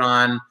ear. Keep it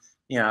on,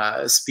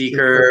 a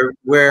speaker.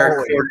 Wear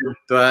corded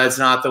buds,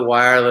 not the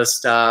wireless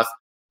stuff.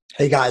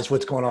 Hey guys,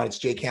 what's going on? It's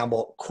Jay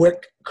Campbell.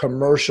 Quick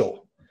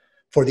commercial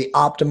for the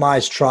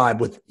Optimized Tribe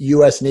with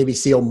U.S. Navy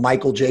SEAL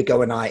Michael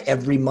Jaco and I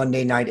every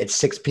Monday night at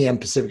 6 p.m.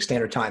 Pacific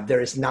Standard Time.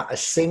 There is not a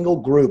single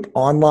group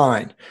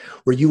online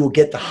where you will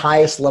get the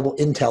highest level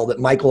intel that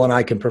Michael and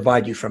I can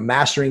provide you, from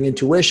mastering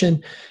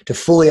intuition to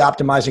fully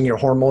optimizing your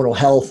hormonal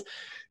health,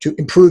 to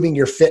improving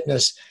your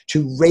fitness,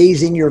 to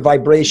raising your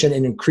vibration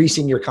and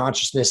increasing your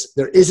consciousness.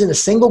 There isn't a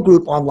single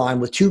group online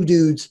with 2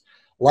 dudes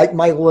like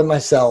Michael and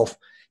myself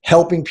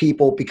helping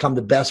people become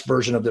the best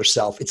version of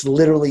themselves. It's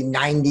literally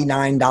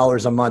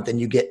 $99 a month, and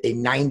you get a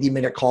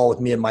 90-minute call with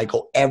me and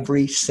Michael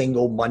every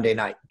single Monday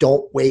night.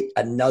 Don't wait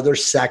another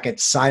second.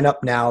 Sign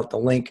up now at the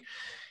link,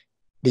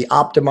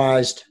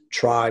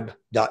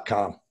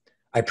 theoptimizedtribe.com.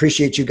 I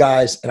appreciate you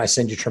guys, and I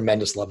send you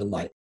tremendous love and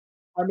light.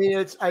 I mean,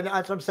 that's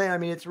what I'm saying. I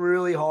mean, it's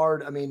really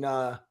hard. I mean,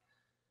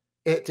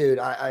 dude,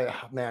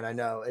 man, I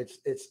know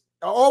it's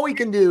all we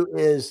can do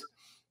is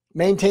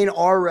maintain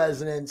our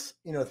resonance,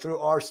 through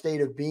our state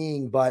of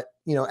being. But,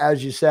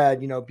 as you said,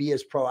 be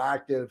as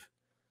proactive,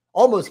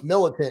 almost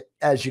militant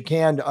as you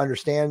can to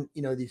understand,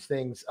 these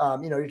things.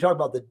 You're talking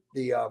about the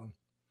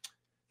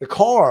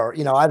car.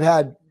 I've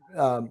had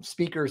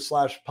speakers /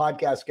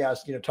 podcast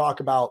guests,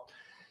 talk about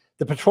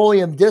the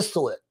petroleum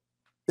distillate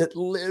that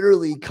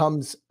literally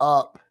comes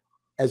up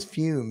as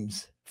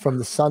fumes from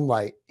the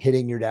sunlight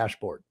hitting your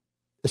dashboard,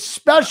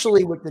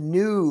 especially with the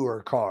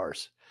newer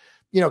cars.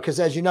 Because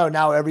as you know,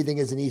 now everything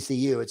is an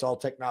ECU. It's all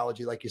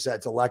technology. Like you said,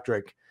 it's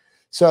electric.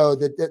 So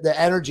the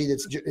energy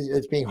that's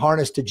being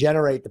harnessed to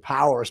generate the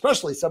power,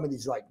 especially some of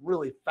these like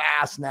really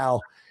fast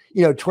now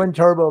you know, twin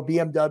turbo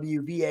BMW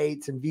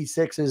V8s and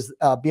V6s,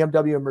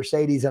 BMW and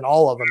Mercedes and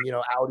all of them, you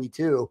know, Audi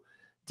too.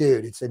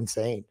 Dude, it's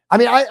insane. I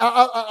mean,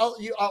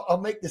 I'll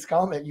make this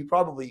comment. You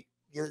probably,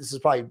 this is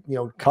probably, you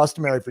know,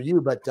 customary for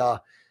you, but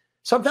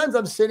sometimes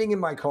I'm sitting in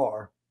my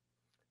car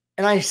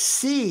and I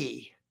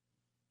see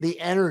the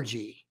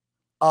energy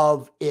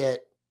of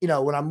it, you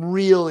know, when I'm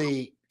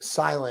really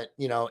silent,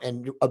 you know,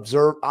 and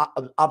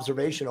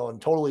observational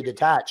and totally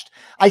detached.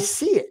 I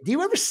see it. Do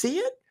you ever see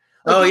it?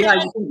 Like, oh yeah,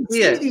 you can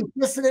see it. These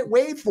dissonant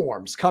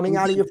waveforms coming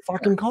out of your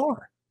fucking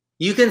car.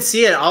 You can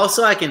see it.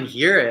 Also, I can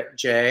hear it,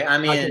 Jay. I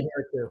mean, I can hear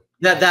it too.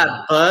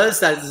 That buzz,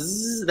 that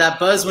zzz, that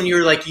buzz when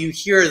you're like, you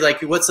hear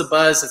like, what's a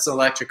buzz? It's an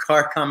electric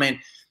car coming.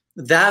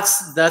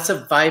 That's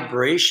a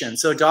vibration.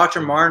 So Dr.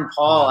 Martin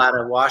Paul out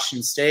of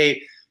Washington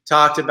State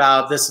talked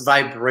about this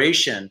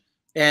vibration,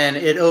 and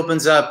it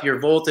opens up your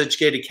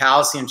voltage-gated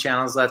calcium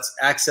channels. That's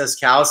excess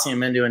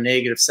calcium into a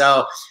negative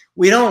cell.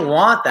 We don't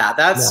want that.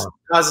 That's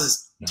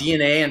causes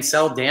DNA and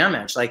cell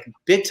damage, like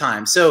big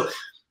time. So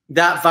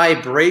that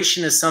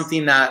vibration is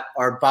something that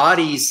our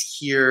bodies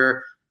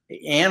hear,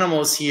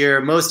 animals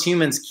hear, most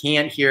humans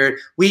can't hear.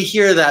 We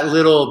hear that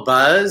little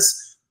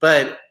buzz,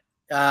 but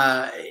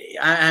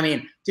I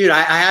mean, dude,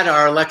 I had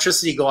our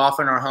electricity go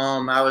off in our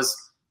home. I was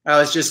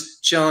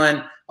just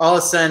chilling. All of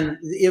a sudden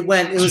it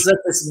was like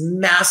this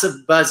massive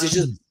buzz. It's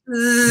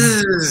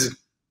just,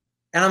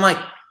 and I'm like,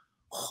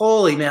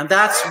 holy man,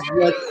 that's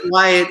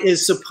why it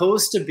is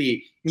supposed to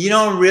be. You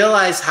don't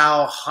realize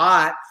how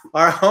hot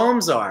our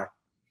homes are.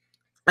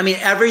 I mean,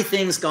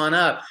 everything's gone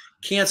up.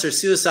 Cancer,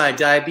 suicide,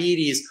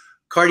 diabetes,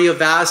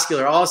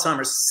 cardiovascular,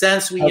 Alzheimer's,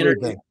 since we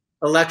introduced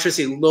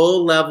electricity,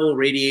 low-level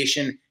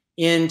radiation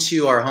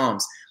into our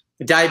homes.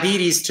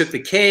 Diabetes took the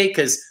cake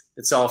because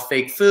it's all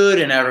fake food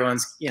and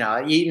everyone's, you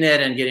know, eating it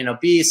and getting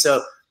obese.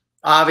 So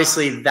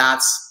obviously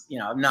that's, you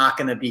know, not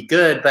going to be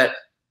good. But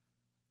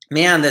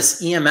man,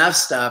 this EMF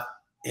stuff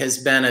has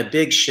been a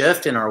big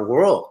shift in our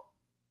world.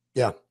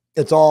 Yeah.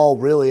 It's all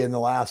really in the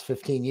last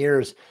 15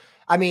 years.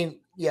 I mean,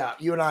 yeah,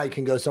 you and I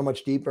can go so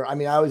much deeper. I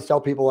mean, I always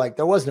tell people, like,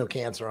 there was no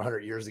cancer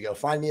 100 years ago.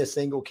 Find me a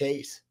single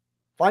case.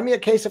 Find me a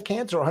case of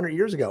cancer 100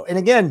 years ago. And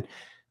again,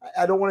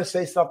 I don't want to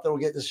say stuff that will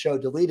get this show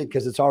deleted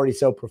because it's already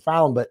so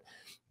profound, but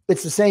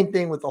it's the same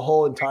thing with the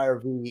whole entire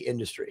VE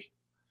industry.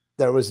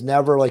 There was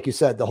never, like you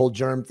said, the whole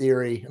germ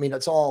theory. I mean,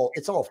 it's all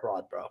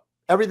fraud, bro.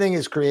 Everything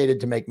is created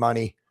to make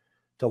money,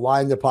 to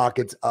line the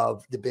pockets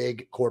of the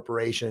big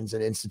corporations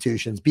and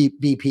institutions.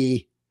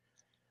 BP,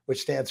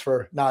 which stands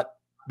for not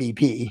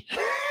BP.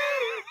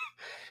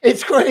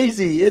 It's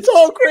crazy. It's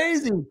all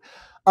crazy.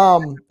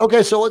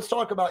 Okay, so let's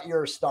talk about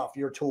your stuff,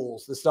 your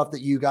tools, the stuff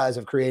that you guys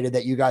have created,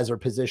 that you guys are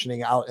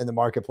positioning out in the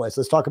marketplace.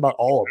 Let's talk about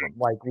all of them.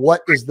 Like,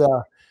 what is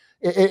the,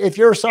 if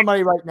you're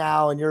somebody right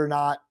now and you're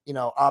not, you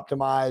know,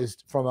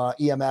 optimized from a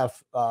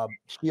EMF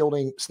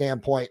shielding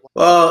standpoint.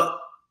 Well,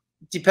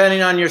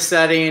 depending on your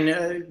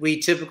setting, we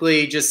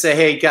typically just say,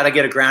 hey, you got to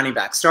get a grounding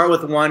bag. Start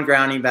with one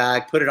grounding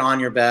bag, put it on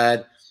your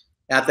bed,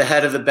 at the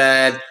head of the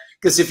bed.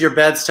 Because if your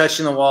bed's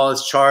touching the wall,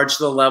 it's charged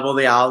to the level of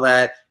the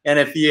outlet. And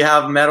if you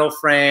have metal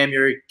frame,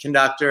 you're a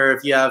conductor.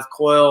 If you have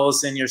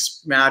coils in your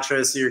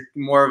mattress, you're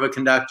more of a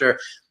conductor.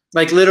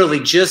 Like literally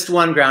just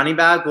one grounding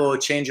bag will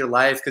change your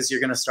life because you're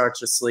going to start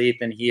to sleep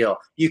and heal.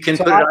 You can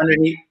put it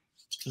underneath.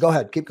 Go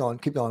ahead. Keep going.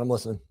 Keep going. I'm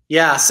listening.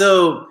 Yeah.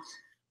 So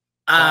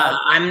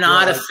I'm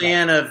not a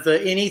fan of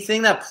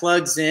anything that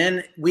plugs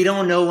in. We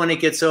don't know when it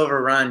gets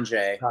overrun,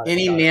 Jay.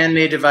 Any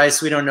man-made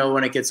device, we don't know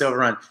when it gets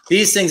overrun.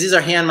 These things, these are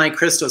hand-mined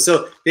crystals.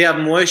 So they have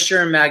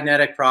moisture and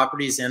magnetic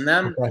properties in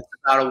them. It's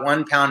about a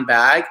 1 pound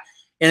bag.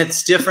 And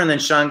it's different than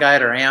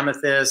shungite or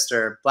amethyst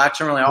or black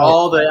tourmaline,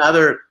 all the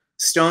other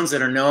stones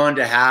that are known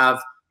to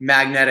have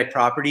magnetic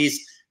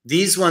properties.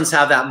 These ones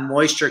have that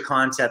moisture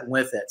content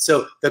with it.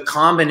 So the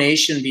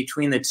combination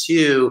between the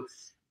two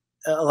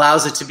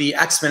allows it to be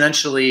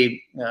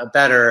exponentially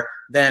better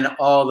than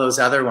all those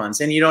other ones.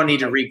 And you don't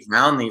need to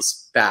reground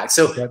these bags.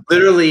 So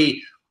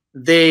literally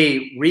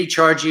they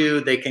recharge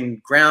you. They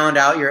can ground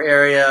out your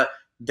area.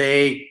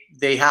 They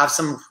have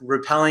some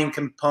repelling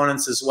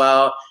components as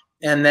well.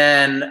 And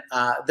then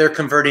they're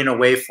converting a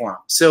waveform.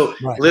 So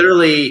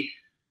literally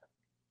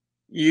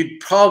you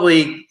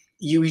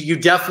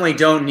definitely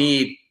don't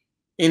need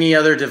any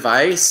other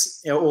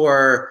device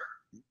or,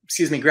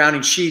 excuse me,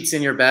 grounding sheets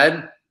in your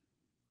bed.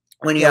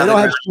 When you we don't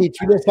have sheets,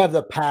 we just have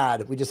the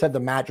pad. We just have the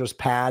mattress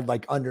pad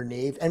like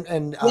underneath, and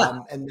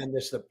then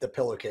there's the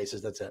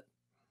pillowcases. That's it.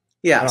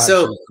 Yeah.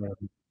 So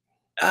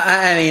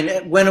I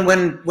mean,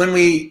 when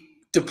we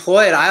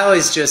deploy it, I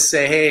always just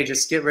say, hey,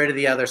 just get rid of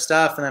the other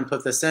stuff and then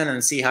put this in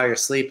and see how you're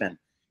sleeping.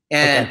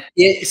 And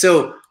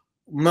so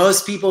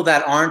most people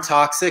that aren't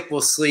toxic will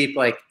sleep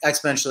like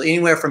exponentially,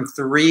 anywhere from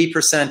 3%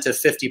 to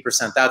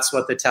 50%. That's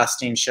what the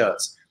testing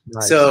shows.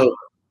 Nice. So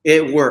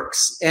it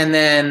works. And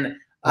then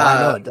I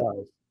know it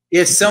does.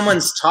 If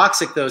someone's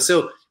toxic though,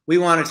 so we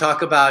want to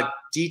talk about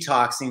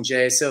detoxing,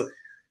 Jay. So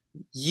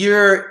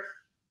you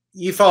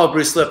follow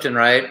Bruce Lipton,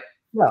 right?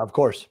 Yeah, of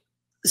course.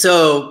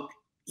 So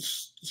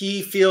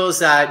he feels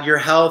that your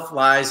health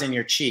lies in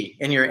your chi,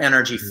 in your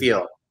energy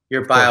field,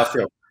 your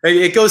biofield.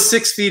 It goes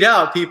 6 feet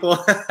out, people.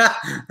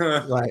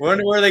 Right.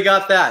 Wonder where they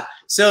got that.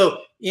 So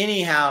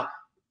anyhow,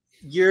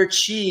 your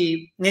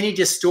chi, any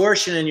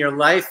distortion in your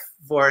life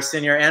force,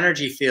 in your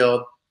energy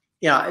field,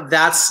 you know,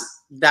 that's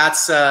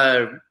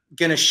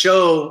going to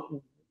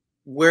show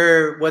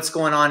what's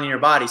going on in your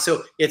body.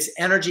 So it's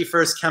energy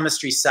first,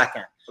 chemistry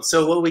second.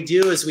 So what we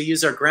do is we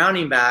use our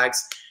grounding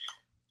bags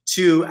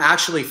to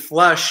actually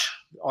flush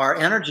our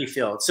energy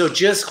field. So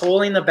just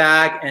holding the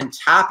bag and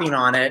tapping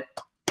on it,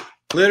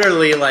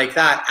 literally like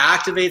that,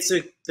 activates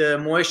the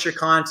moisture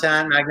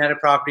content, magnetic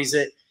properties.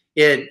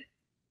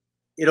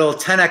 It'll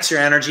 10x your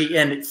energy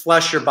and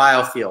flush your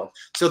biofield.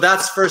 So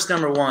that's first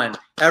number one.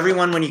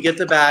 Everyone, when you get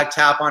the bag,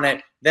 tap on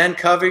it, then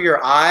cover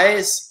your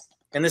eyes.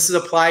 And this is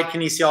applied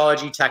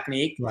kinesiology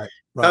technique. Right.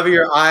 Cover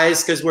your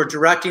eyes, because we're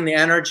directing the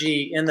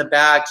energy in the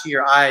bag to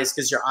your eyes,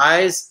 because your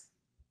eyes,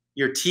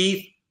 your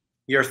teeth,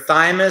 your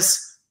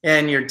thymus,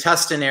 and your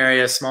intestine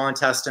area, small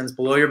intestines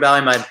below your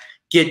belly button,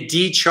 get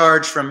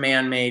decharged from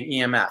man-made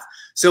EMF.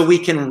 So we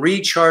can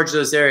recharge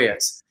those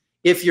areas.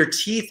 If your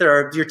teeth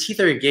are your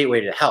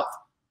gateway to health.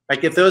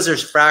 Like if those are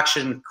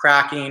fraction,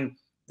 cracking,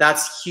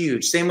 that's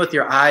huge. Same with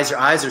your eyes. Your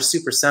eyes are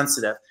super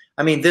sensitive.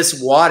 I mean,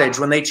 this wattage,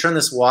 when they turn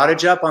this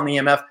wattage up on the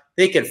EMF,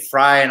 they could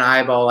fry an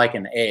eyeball like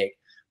an egg.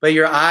 But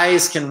your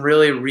eyes can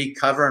really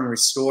recover and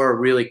restore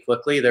really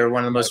quickly. They're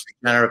one of the most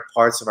regenerative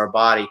parts of our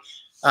body.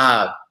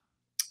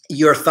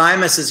 Your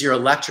thymus is your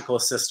electrical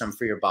system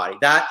for your body.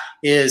 That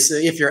is,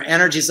 if your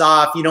energy's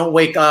off, you don't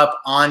wake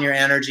up on your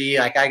energy.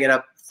 Like I get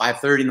up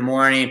 5:30 in the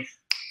morning.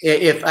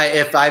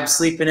 If I'm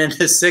sleeping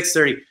into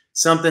 6:30,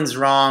 something's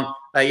wrong.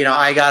 You know,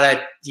 I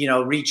gotta, you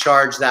know,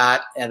 recharge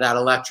that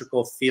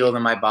electrical field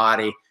in my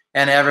body.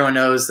 And everyone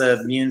knows the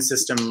immune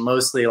system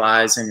mostly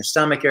lies in your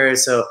stomach area,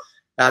 so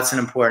that's an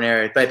important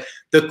area. But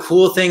the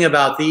cool thing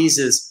about these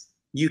is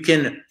you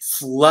can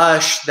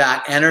flush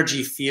that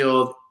energy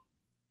field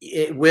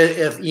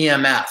with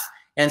EMF.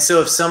 And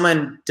so if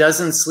someone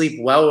doesn't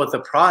sleep well with the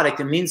product,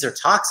 it means they're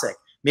toxic.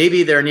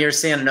 Maybe they're near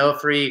San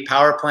Onofre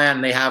power plant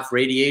and they have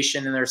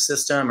radiation in their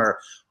system,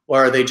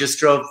 or they just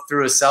drove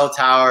through a cell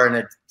tower and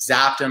it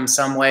zapped them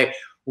some way.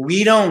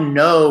 We don't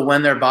know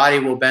when their body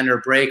will bend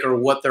or break or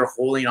what they're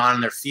holding on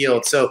in their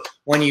field. So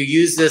when you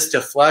use this to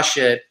flush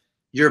it,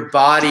 your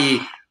body,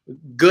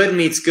 good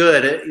meets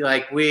good.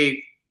 Like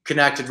we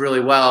connected really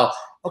well.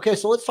 Okay,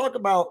 so let's talk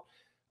about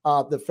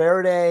the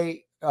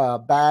Faraday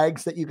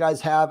bags that you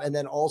guys have, and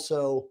then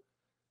also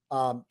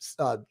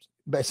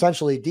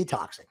essentially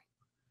detoxing.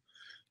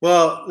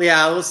 Well,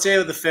 yeah, we'll stay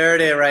with the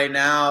Faraday right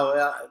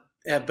now,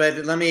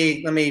 but let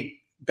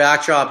me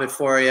backdrop it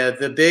for you.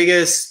 The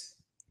biggest,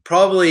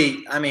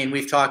 probably, I mean,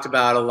 we've talked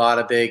about a lot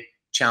of big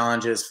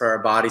challenges for our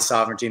body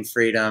sovereignty and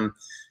freedom,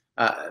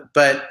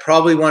 but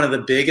probably one of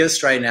the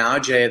biggest right now,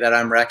 Jay, that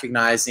I'm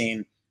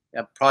recognizing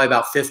probably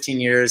about 15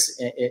 years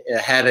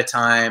ahead of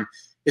time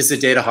is the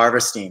data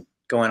harvesting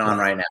going on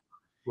right now.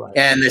 Right.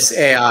 And this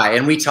AI,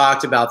 and we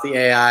talked about the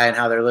AI and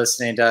how they're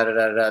listening, they're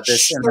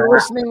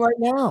listening right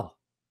now.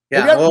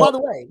 Yeah. Well, by the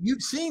way,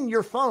 you've seen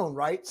your phone,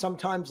 right?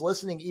 Sometimes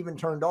listening even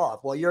turned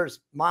off. Well, yours,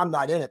 I'm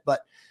not in it,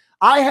 but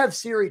I have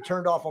Siri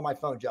turned off on my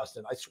phone,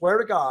 Justin. I swear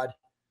to God,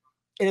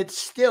 and it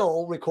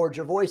still records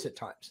your voice at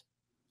times.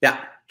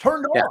 Yeah.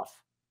 Turned off.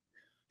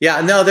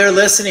 Yeah, no, they're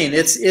listening.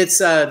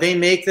 They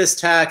make this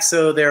tech,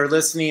 so they're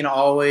listening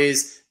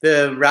always.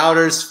 The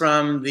routers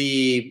from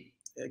the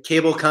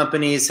cable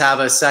companies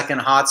have a second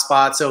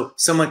hotspot, so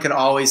someone can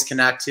always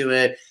connect to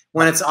it.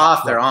 When it's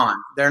off, they're on.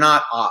 They're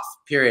not off,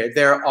 period.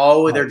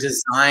 They're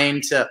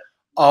designed to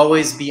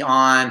always be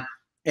on.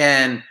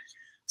 And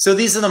so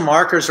these are the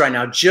markers right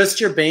now.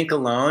 Just your bank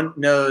alone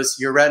knows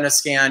your retina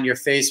scan, your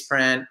face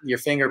print, your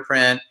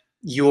fingerprint,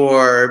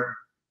 your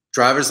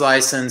driver's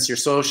license, your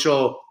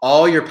social,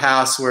 all your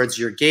passwords,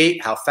 your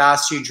gait, how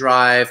fast you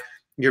drive,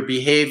 your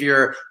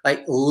behavior.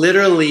 Like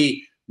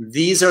literally,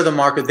 these are the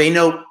markers. They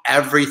know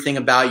everything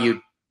about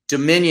you.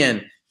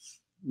 Dominion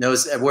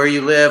knows where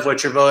you live,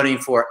 what you're voting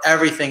for,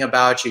 everything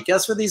about you.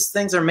 Guess where these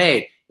things are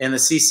made? In the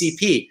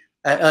CCP.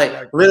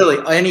 Like literally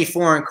any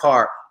foreign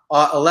car,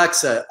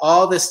 Alexa,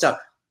 all this stuff.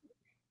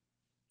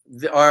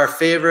 Our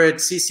favorite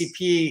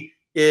CCP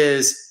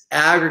is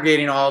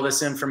aggregating all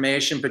this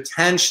information,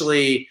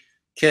 potentially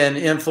can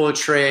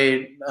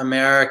infiltrate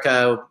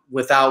America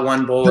without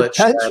one bullet.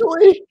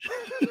 Potentially?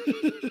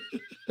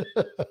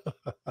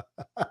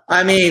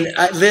 I mean,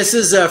 this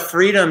is a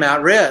freedom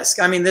at risk.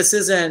 I mean, this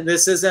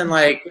isn't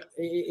like,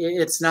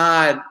 it's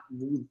not,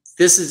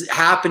 this is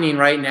happening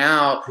right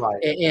now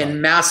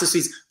in massive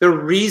speeds. The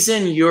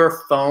reason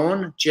your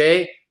phone,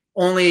 Jay,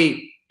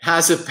 only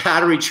has a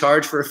battery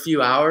charge for a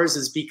few hours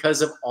is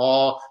because of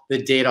all the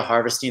data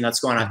harvesting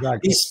that's going on. Exactly.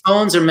 These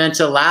phones are meant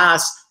to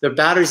last, their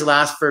batteries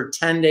last for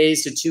 10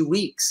 days to 2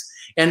 weeks.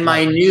 And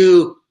my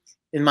new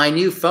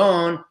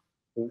phone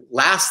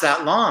lasts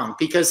that long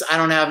because I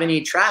don't have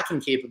any tracking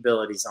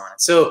capabilities on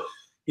it. So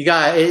you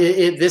got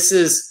this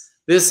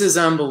is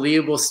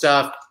unbelievable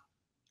stuff.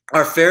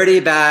 Our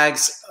Faraday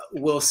bags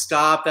will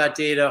stop that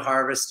data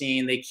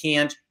harvesting. They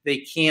can't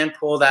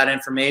pull that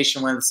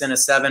information when it's in a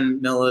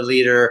 7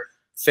 milliliter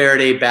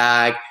Faraday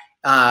bag.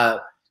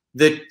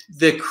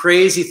 The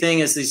crazy thing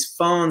is these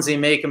phones, they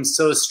make them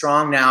so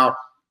strong now.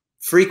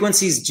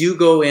 Frequencies do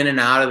go in and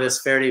out of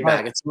this Faraday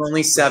bag. It's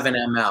only 7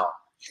 ml.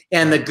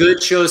 And the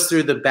good shows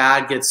through, the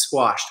bad gets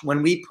squashed.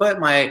 When we put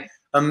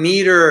a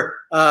meter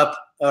up,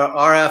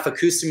 RF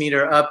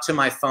acoustimeter up to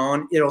my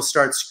phone, it'll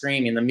start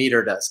screaming, the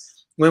meter does.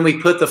 When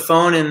we put the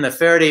phone in the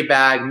Faraday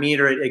bag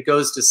meter, it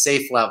goes to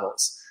safe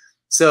levels.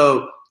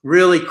 So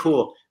really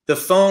cool. The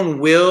phone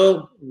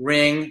will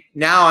ring.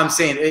 Now I'm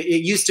saying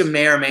it used to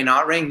may or may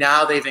not ring.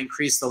 Now they've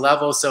increased the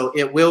level, so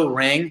it will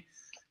ring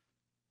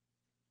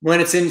when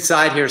it's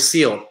inside here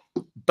sealed.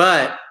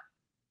 But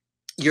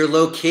your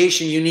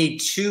location, you need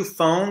 2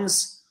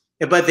 phones,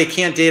 but they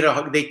can't data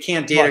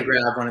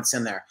grab when it's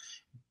in there.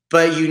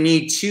 But you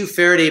need 2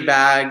 Faraday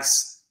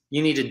bags.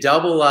 You need to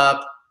double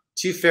up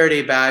 2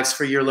 Faraday bags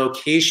for your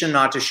location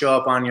not to show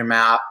up on your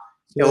map,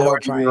 or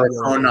your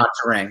phone not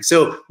to ring.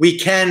 So we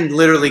can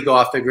literally go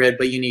off the grid,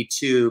 but you need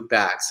 2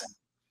 bags.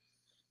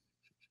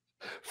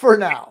 For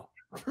now.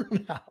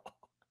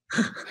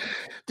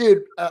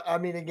 Dude, I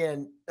mean,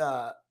 again,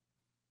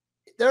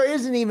 there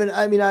isn't even,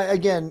 I mean,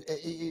 again,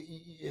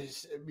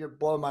 you're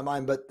blowing my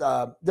mind, but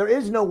there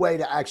is no way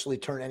to actually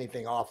turn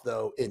anything off,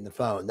 though, in the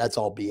phone. That's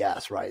all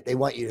BS, right? They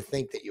want you to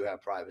think that you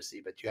have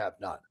privacy, but you have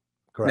none.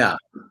 Correct.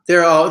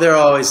 No, they're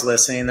always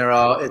listening.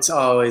 It's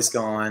always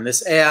going.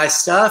 This AI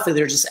stuff,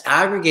 they're just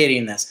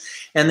aggregating this.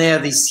 And they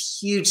have these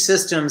huge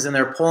systems, and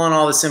they're pulling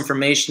all this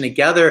information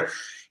together.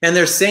 And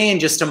they're saying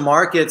just to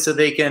market so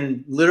they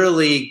can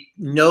literally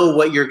know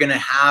what you're going to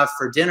have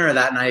for dinner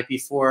that night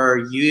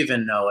before you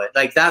even know it.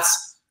 Like,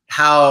 that's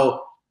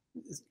how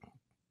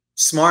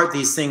smart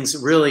these things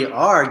really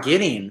are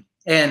getting.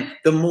 And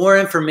the more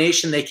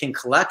information they can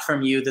collect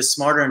from you, the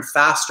smarter and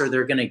faster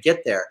they're going to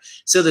get there.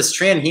 So this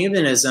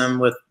transhumanism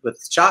with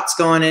shots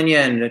going in you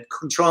and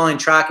controlling,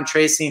 track and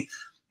tracing,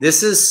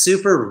 this is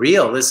super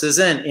real. This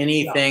isn't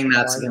anything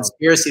that's a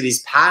conspiracy.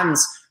 These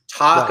patents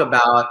talk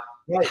about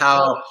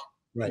how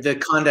the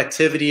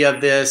conductivity of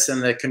this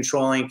and the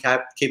controlling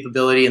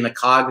capability and the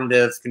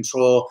cognitive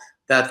control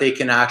that they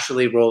can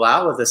actually roll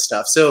out with this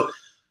stuff. So,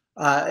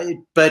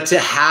 but to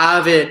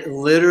have it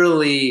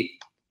literally,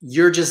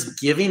 you're just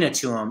giving it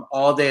to them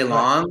all day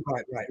long.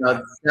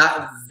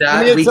 That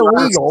I mean, it's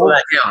illegal.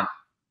 That down.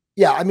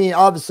 Yeah, I mean,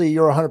 obviously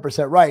you're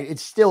 100% right.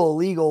 It's still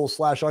illegal /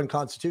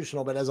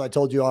 unconstitutional. But as I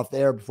told you off the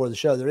air before the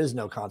show, there is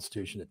no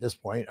constitution at this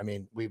point. I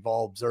mean, we've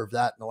all observed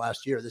that in the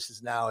last year. This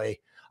is now a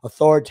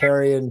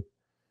authoritarian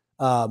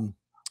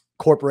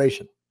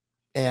corporation,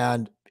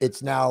 and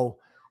it's now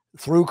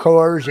through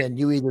coercion.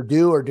 You either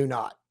do or do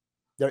not.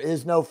 There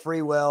is no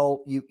free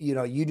will. You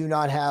do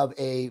not have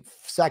a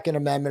Second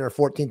Amendment or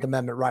 14th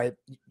Amendment right.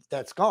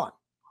 That's gone.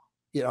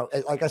 You know,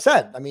 like I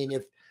said, I mean,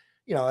 if,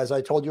 you know, as I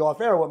told you off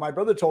air, what my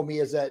brother told me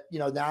is that, you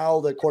know, now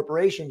the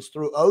corporations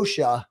through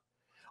OSHA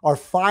are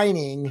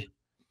fining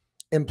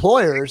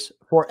employers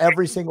for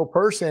every single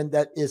person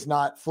that is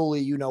not fully,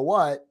 you know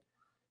what,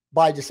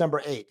 by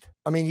December 8th.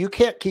 I mean, you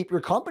can't keep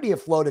your company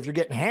afloat if you're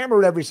getting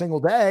hammered every single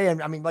day.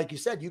 And I mean, like you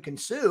said, you can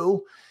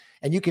sue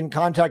and you can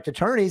contact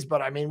attorneys,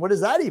 but I mean, what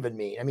does that even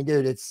mean? I mean,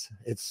 dude, it's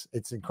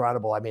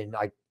incredible. I mean,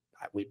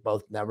 we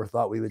both never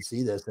thought we would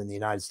see this in the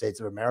United States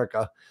of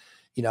America,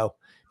 you know,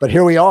 but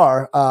here we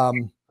are.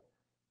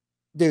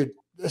 Dude,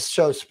 this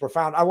show's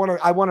profound. I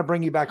want to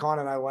bring you back on,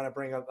 and I want to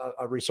bring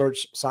a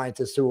research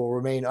scientist who will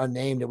remain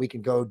unnamed, and we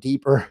can go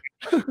deeper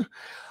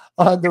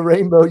on the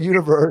rainbow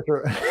universe.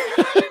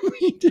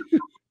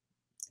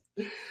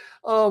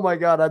 Oh my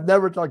God. I've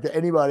never talked to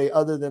anybody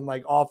other than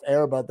like off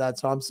air about that.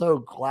 So I'm so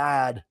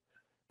glad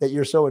that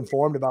you're so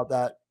informed about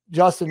that.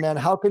 Justin, man,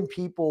 how can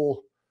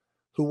people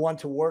who want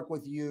to work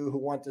with you, who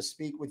want to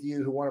speak with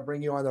you, who want to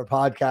bring you on their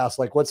podcast,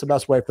 like what's the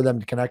best way for them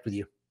to connect with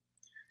you?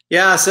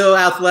 Yeah, so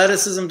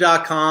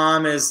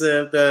athleticism.com is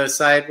the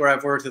site where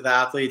I've worked with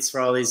athletes for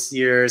all these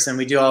years, and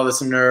we do all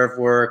this nerve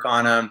work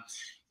on them.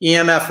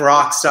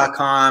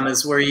 emfrocks.com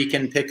is where you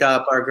can pick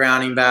up our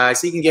grounding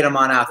bags. You can get them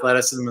on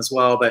athleticism as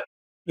well, but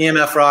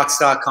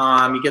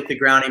emfrocks.com, you get the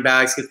grounding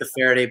bags, get the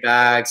Faraday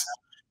bags,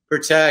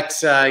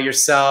 protect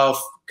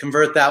yourself,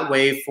 convert that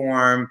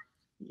waveform,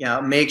 you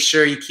know, make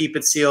sure you keep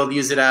it sealed,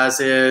 use it as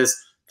is.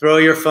 Throw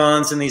your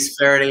phones in these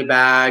Faraday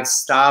bags.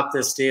 Stop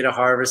this data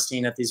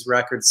harvesting at these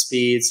record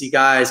speeds. You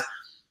guys,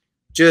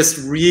 just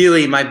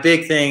really, my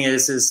big thing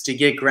is to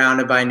get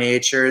grounded by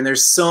nature. And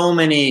there's so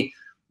many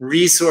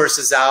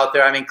resources out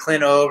there. I mean,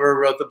 Clint Ober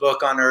wrote the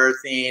book on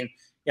earthing.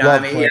 Yeah, I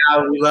mean,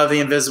 yeah, we love the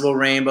invisible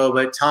rainbow,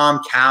 but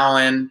Tom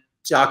Cowan,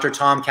 Dr.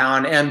 Tom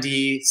Cowan,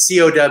 MD,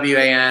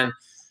 COWAN,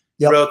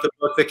 wrote the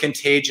book, The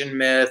Contagion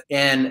Myth,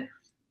 and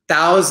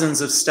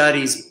thousands of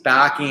studies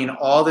backing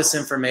all this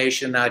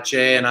information that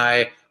Jay and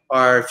I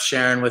are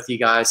sharing with you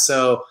guys.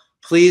 So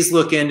please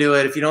look into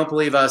it. If you don't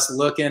believe us,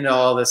 look into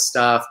all this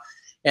stuff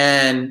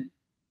and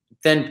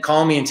then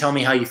call me and tell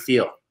me how you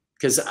feel,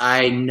 because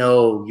I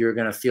know you're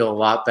going to feel a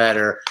lot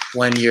better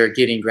when you're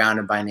getting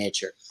grounded by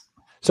nature.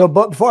 So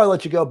before I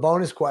let you go,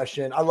 bonus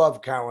question. I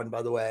love Cowan,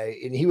 by the way,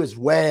 and he was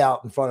way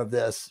out in front of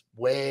this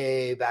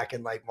way back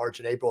in like March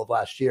and April of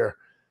last year.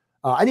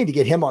 I need to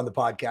get him on the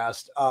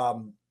podcast.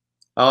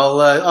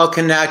 I'll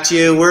connect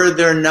you. We're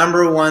their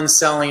 #1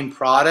 selling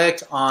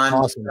product on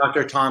Awesome.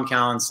 Dr. Tom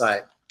Cowan's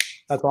site.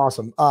 That's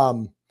awesome.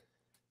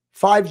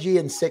 5G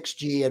and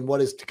 6G and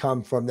what is to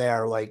come from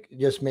there. Like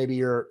just maybe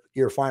your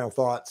final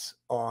thoughts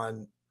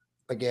on,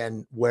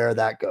 again, where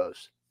that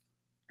goes.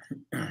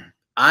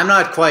 I'm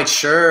not quite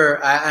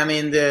sure. I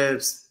mean,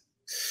 the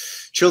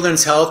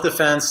Children's Health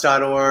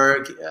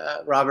Defense.org,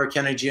 Robert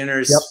Kennedy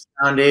Jr.'s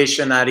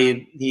foundation that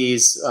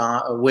he's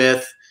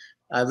with,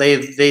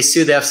 they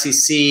sued the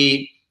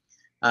FCC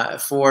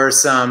for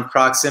some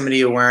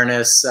proximity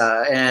awareness,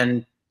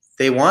 and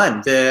they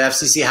won. The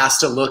FCC has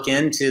to look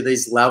into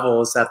these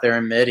levels that they're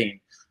emitting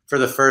for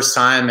the first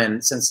time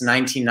since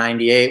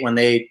 1998 when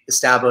they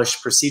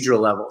established procedural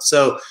levels.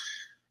 So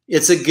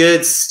it's a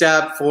good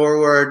step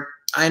forward.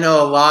 I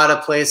know a lot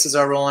of places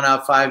are rolling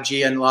out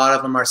 5G, and a lot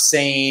of them are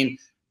saying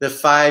the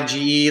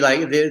 5G,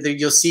 like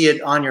you'll see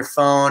it on your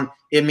phone.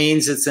 It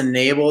means it's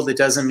enabled. It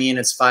doesn't mean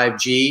it's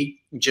 5G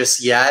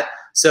just yet.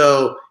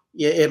 So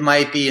it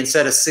might be,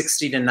 instead of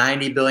 60 to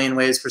 90 billion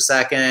waves per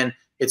second,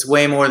 it's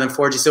way more than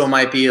 4G. So it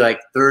might be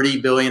like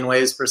 30 billion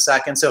waves per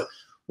second. So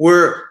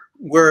we're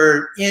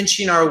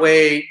inching our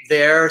way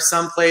there.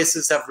 Some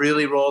places have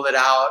really rolled it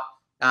out,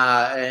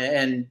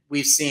 and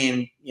we've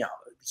seen,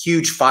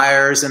 huge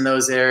fires in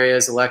those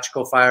areas,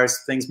 electrical fires,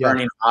 things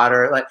burning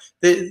hotter. Like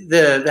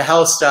the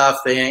health stuff,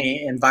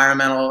 the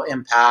environmental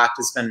impact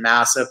has been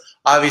massive.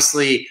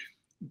 Obviously,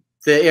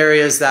 the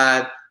areas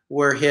that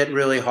were hit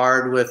really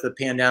hard with the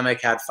pandemic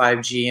had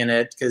 5G in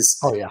it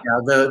because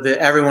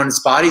everyone's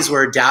bodies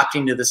were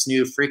adapting to this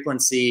new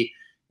frequency,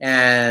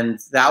 and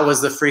that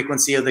was the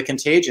frequency of the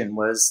contagion,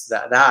 was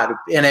that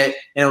and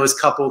it was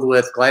coupled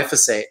with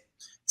glyphosate.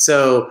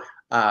 So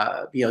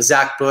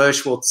Zach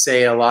Bush will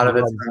say a lot of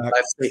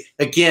it.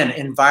 Again,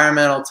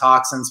 environmental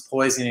toxins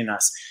poisoning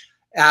us.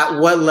 At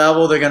what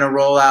level they're going to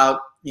roll out,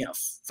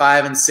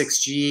 5 and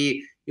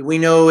 6G? We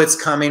know it's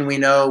coming. We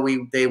know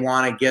they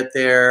want to get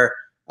there.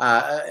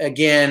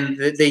 Again,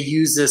 they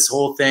use this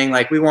whole thing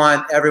like we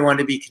want everyone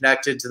to be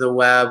connected to the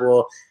web.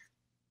 Well,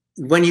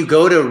 when you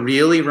go to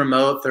really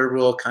remote third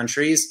world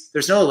countries,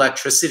 there's no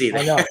electricity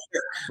there. I know.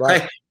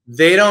 Right. Like,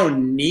 they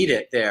don't need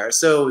it there.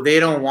 So they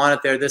don't want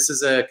it there. This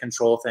is a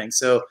control thing.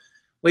 So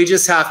we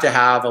just have to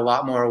have a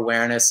lot more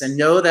awareness and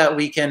know that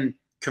we can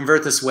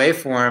convert this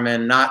waveform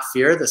and not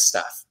fear this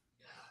stuff.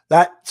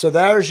 So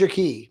there's your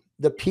key.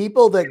 The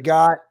people that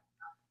got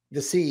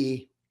the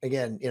C,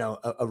 again,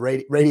 a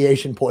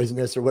radiation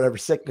poisonous or whatever,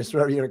 sickness,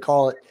 whatever you're going to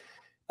call it,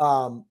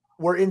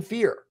 were in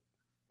fear.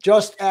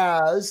 Just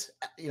as,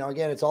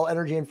 again, it's all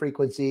energy and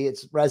frequency.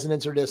 It's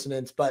resonance or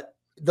dissonance. But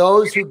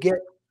those who get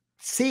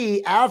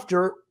C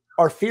after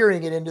are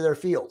fearing it into their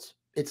fields.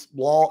 It's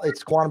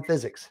quantum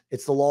physics.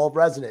 It's the law of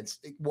resonance.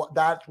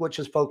 That which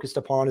is focused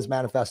upon is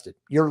manifested.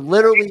 You're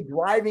literally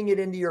driving it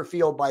into your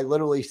field by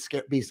literally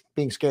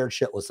being scared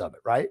shitless of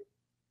it, right?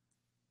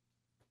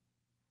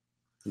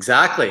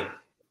 Exactly.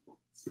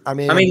 I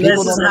mean, this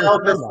is how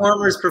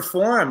performers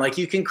perform. Like,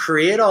 you can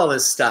create all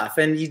this stuff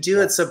and you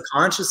do it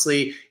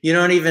subconsciously. You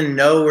don't even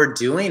know we're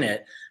doing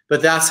it,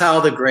 but that's how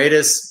the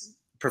greatest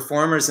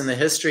performers in the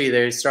history,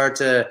 they start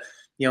to,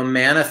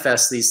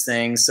 manifest these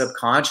things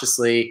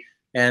subconsciously,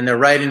 and they're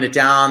writing it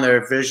down,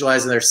 they're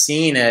visualizing, they're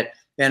seeing it.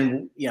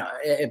 And,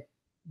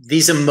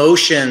 these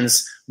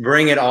emotions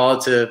bring it all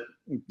to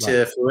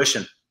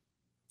fruition.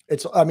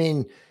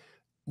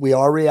 We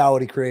are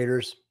reality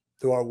creators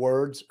through our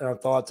words and our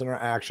thoughts and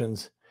our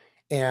actions.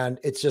 And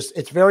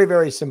it's very,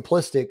 very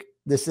simplistic.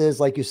 This is,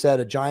 like you said,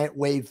 a giant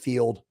wave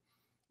field.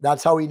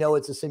 That's how we know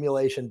it's a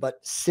simulation, but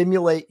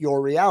simulate your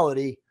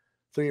reality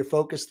through your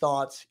focused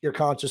thoughts, your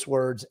conscious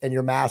words, and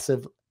your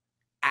massive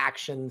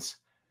actions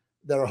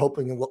that are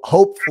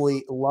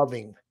hopefully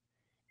loving.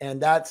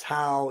 And that's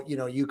how,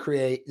 you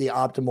create the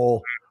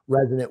optimal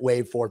resonant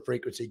wave forward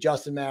frequency.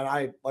 Justin,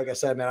 man, like I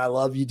said, man, I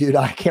love you, dude.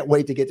 I can't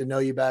wait to get to know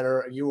you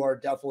better. You are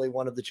definitely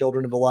one of the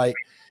children of the light.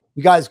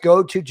 You guys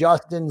go to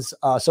Justin's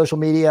social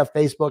media,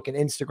 Facebook and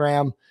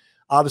Instagram.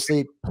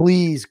 Obviously,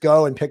 please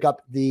go and pick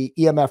up the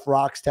EMF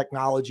Rocks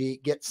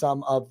technology. Get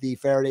some of the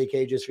Faraday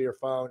cages for your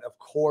phone. Of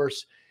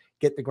course,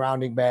 get the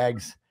grounding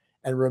bags.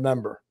 And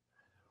remember,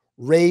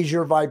 raise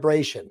your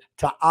vibration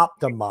to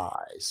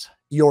optimize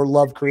your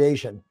love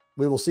creation.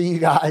 We will see you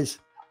guys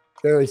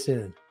very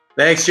soon.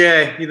 Thanks,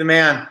 Jay. You're the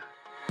man.